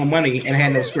with their own money, and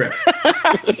had no script.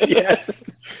 Yes.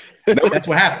 That's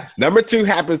what happened. Number two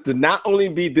happens to not only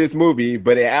be this movie,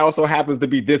 but it also happens to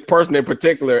be this person in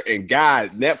particular. And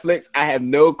God, Netflix, I have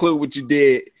no clue what you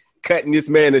did cutting this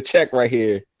man a check right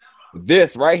here.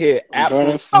 This right here,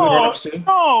 absolutely. Grown Ups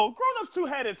 2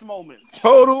 had its moments.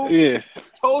 Total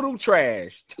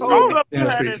trash. Grown Ups 2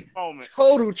 had its moments.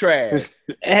 Total trash.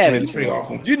 It's pretty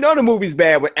awful. You know the movie's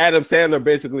bad when Adam Sandler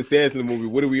basically says in the movie,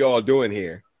 "What are we all doing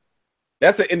here?"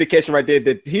 That's an indication right there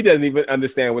that he doesn't even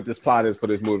understand what this plot is for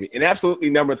this movie. And absolutely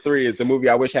number three is the movie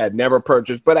I wish I had never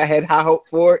purchased, but I had high hopes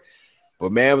for it.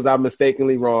 But man, was I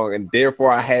mistakenly wrong, and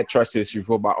therefore I had trust issues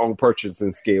with my own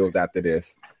purchasing skills after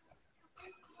this.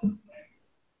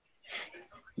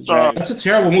 That's a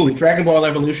terrible movie. Dragon Ball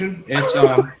Evolution. It's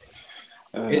a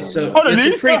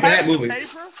pretty bad movie.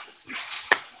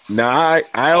 Nah,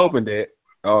 I opened it.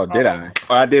 Oh, did I?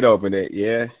 Oh, I did open it.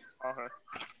 Yeah. Okay.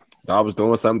 I was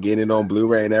doing something, getting it on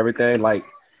Blu-ray and everything. Like,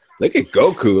 look at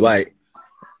Goku. Like,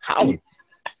 how?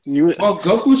 Well,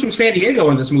 Goku's from San Diego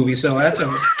in this movie, so that's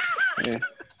a. Yeah.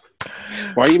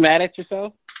 Were you mad at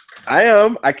yourself? I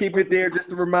am. I keep it there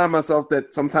just to remind myself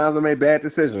that sometimes I made bad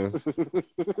decisions.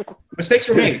 Mistakes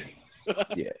were made.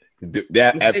 Yeah.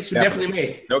 Mistakes were definitely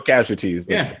made. No casualties.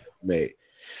 Yeah. Made.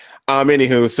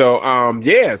 Anywho, so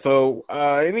yeah. So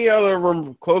any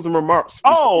other closing remarks?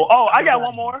 Oh, I got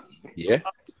one more. Yeah.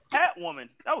 Catwoman.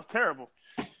 That was terrible.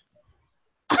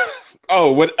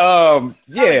 Oh, what?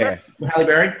 Yeah. Halle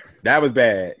Berry. That was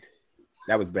bad.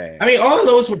 That was bad. I mean, all of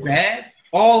those were bad.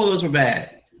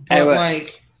 But Hey,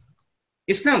 like,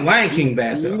 It's not Lion King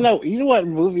bad though. You know what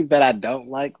movie that I don't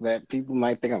like that people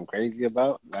might think I'm crazy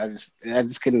about? I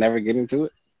just could never get into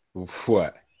it.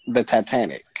 What? The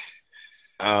Titanic.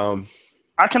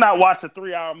 I cannot watch a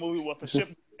 3-hour movie with a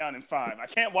ship down in 5. I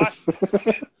can't watch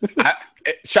it.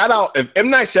 Shout out if M.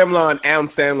 Night Shyamalan and Adam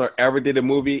Sandler ever did a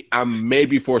movie, I may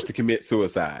be forced to commit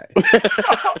suicide.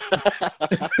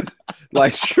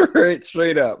 Like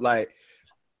straight up. Like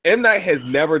M. Night has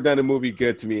never done a movie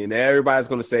good to me, and everybody's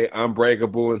gonna say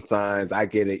Unbreakable and Signs. I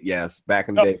get it, yes. Back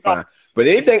in the day, fine. But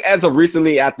anything as of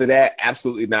recently after that,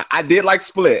 absolutely not. I did like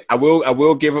Split. I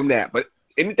will give him that. But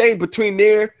anything between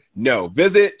there, no.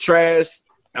 Visit, trash.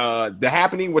 The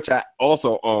Happening, which I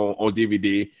also own on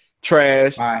DVD,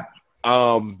 trash. Right.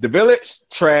 The Village,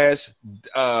 trash.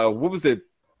 What was it?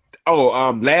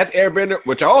 Last Airbender,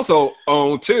 which I also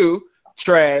own too,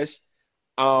 trash.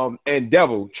 And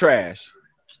Devil, trash.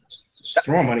 Just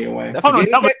throw money away.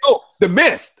 The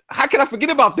Mist. How can I forget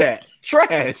about that?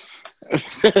 Trash.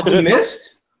 The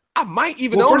Mist? I might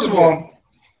even Well, own first of all,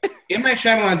 M. Night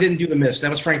Shyamalan didn't do The Mist.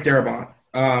 That was Frank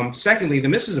Darabont. Secondly, The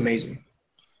Mist is amazing.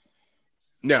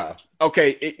 No.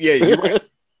 Okay. You're right.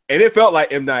 And it felt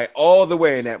like M. Night all the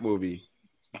way in that movie.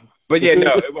 But yeah,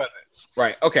 no, it wasn't.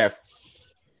 Right. Okay.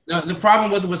 The problem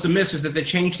with The Mist is that they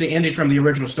changed the ending from the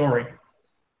original story.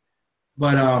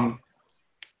 But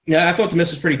yeah, I thought The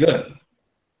Mist was pretty good.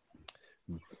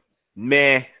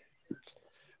 Meh.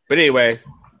 But anyway,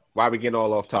 why are we getting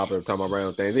all off topic talking about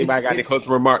random things? Anybody got any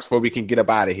closing remarks before we can get up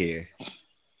out of here?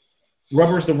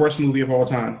 Rubber is the worst movie of all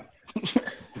time.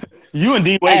 You and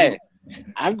D Wade. Hey,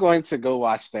 I'm going to go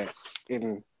watch that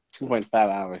in 2.5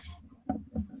 hours.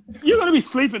 You're gonna be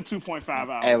sleeping 2.5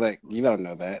 hours. Hey, look, you don't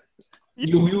know that.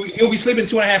 You'll be sleeping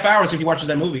 2.5 hours if you watch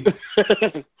that movie.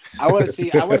 I want to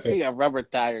see a rubber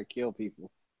tire kill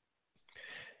people.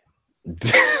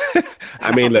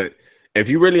 I mean, look, if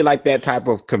you really like that type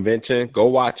of convention, go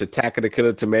watch Attack of the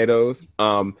Killer Tomatoes.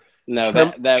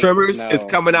 Tremors is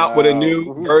coming out with a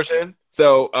new version,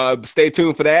 so stay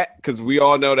tuned for that because we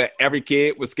all know that every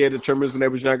kid was scared of Tremors when they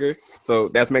was younger, so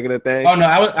that's making a thing. Oh no,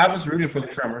 I was rooting for the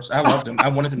Tremors. I loved them. I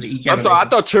wanted them to eat. I'm sorry, I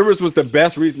thought Tremors was the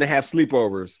best reason to have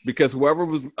sleepovers because whoever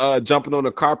was jumping on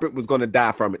the carpet was going to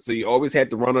die from it, so you always had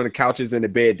to run on the couches and the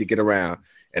bed to get around.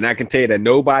 And I can tell you that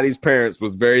nobody's parents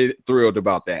was very thrilled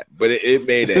about that, but it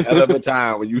made a hell of a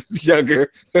time when you was younger.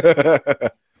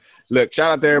 Look,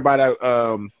 shout out to everybody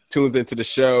that tunes into the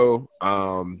show.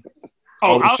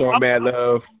 Mad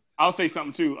love. I'll say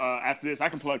something too after this. I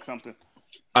can plug something.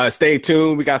 Stay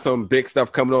tuned. We be some big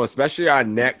stuff coming on, especially our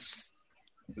next.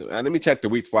 Let me check the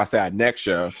weeks before I say our next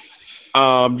show.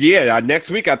 Our next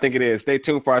week I think it is. Stay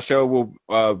tuned for our show.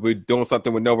 We're doing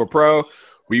something with Nova Pro.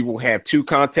 We will have 2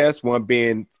 contests, one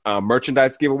being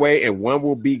merchandise giveaway, and one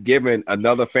will be giving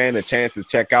another fan a chance to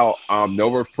check out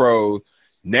Nova Pro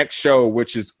next show,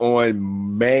 which is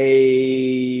on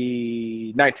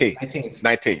May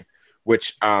 19th.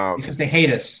 Which because they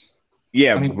hate us.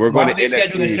 Yeah, we're going to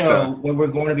schedule the show when we're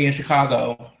going to be in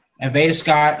Chicago, and Veda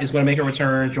Scott is going to make a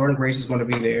return. Jordan Grace is going to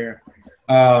be there,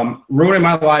 ruining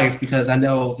my life because I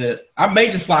know that I may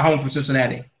just fly home from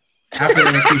Cincinnati after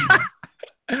the next season.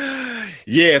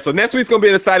 Yeah, so next week's gonna be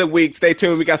an exciting week. Stay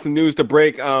tuned. We got some news to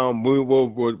break.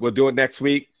 We'll do it next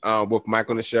week with Mike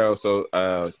on the show. So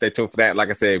stay tuned for that. Like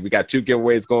I said, we got 2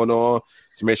 giveaways going on.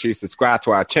 So make sure you subscribe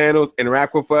to our channels,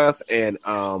 interact with us, and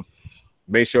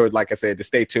make sure, like I said, to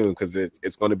stay tuned because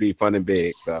it's going to be fun and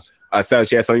big. So,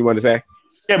 Sales, you have something you want to say?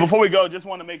 Yeah, before we go, just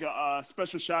want to make a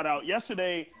special shout out.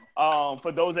 Yesterday,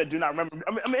 for those that do not remember,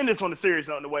 I'm in this on a serious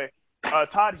note in a way.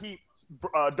 Todd Heap's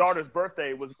daughter's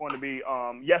birthday was going to be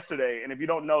yesterday, and if you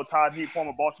don't know, Todd Heap,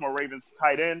 former Baltimore Ravens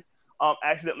tight end,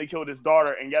 accidentally killed his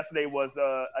daughter, and yesterday was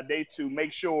a day to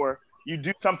make sure you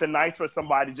do something nice for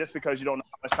somebody just because you don't know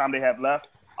how much time they have left.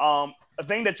 A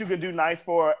thing that you can do nice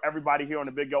for everybody here on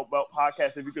the Big Goat Belt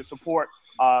podcast, if you could support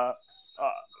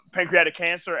pancreatic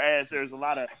cancer, as there's a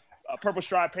lot of Purple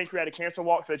Stride pancreatic cancer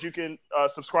walks that you can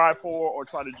subscribe for or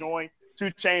try to join. 2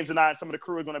 Chainz and I and some of the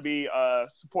crew are going to be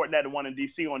supporting that one in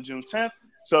DC on June 10th.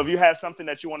 So if you have something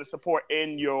that you want to support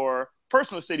in your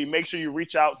personal city, make sure you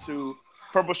reach out to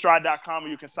purplestride.com where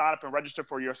you can sign up and register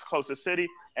for your closest city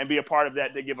and be a part of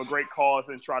that. They give a great cause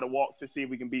and try to walk to see if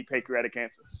we can beat pancreatic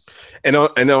cancer. And on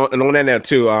that now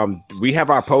too, we have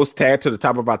our post tagged to the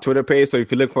top of our Twitter page. So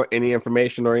if you look for any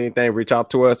information or anything, reach out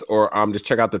to us or just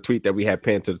check out the tweet that we have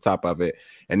pinned to the top of it.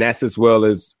 And that's as well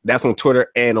as that's on Twitter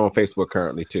and on Facebook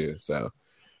currently too. So,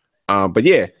 but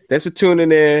yeah, thanks for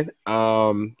tuning in.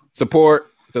 Support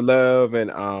the love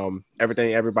and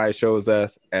everything everybody shows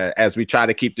us as we try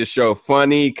to keep this show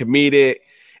funny, comedic,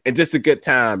 and just a good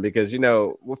time because, you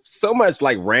know, with so much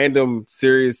like random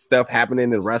serious stuff happening in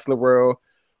the wrestling world,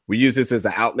 we use this as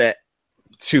an outlet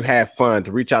to have fun,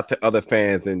 to reach out to other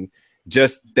fans, and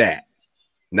just that,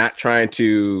 not trying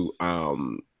to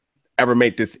ever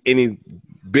make this any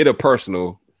bit of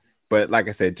personal, but like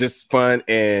I said, just fun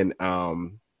and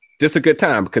just a good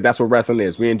time because that's what wrestling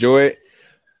is. We enjoy it.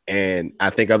 And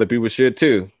I think other people should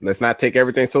too. Let's not take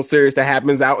everything so serious that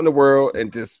happens out in the world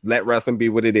and just let wrestling be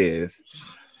what it is.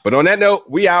 But on that note,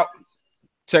 we out.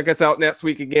 Check us out next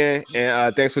week again.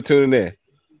 And thanks for tuning in.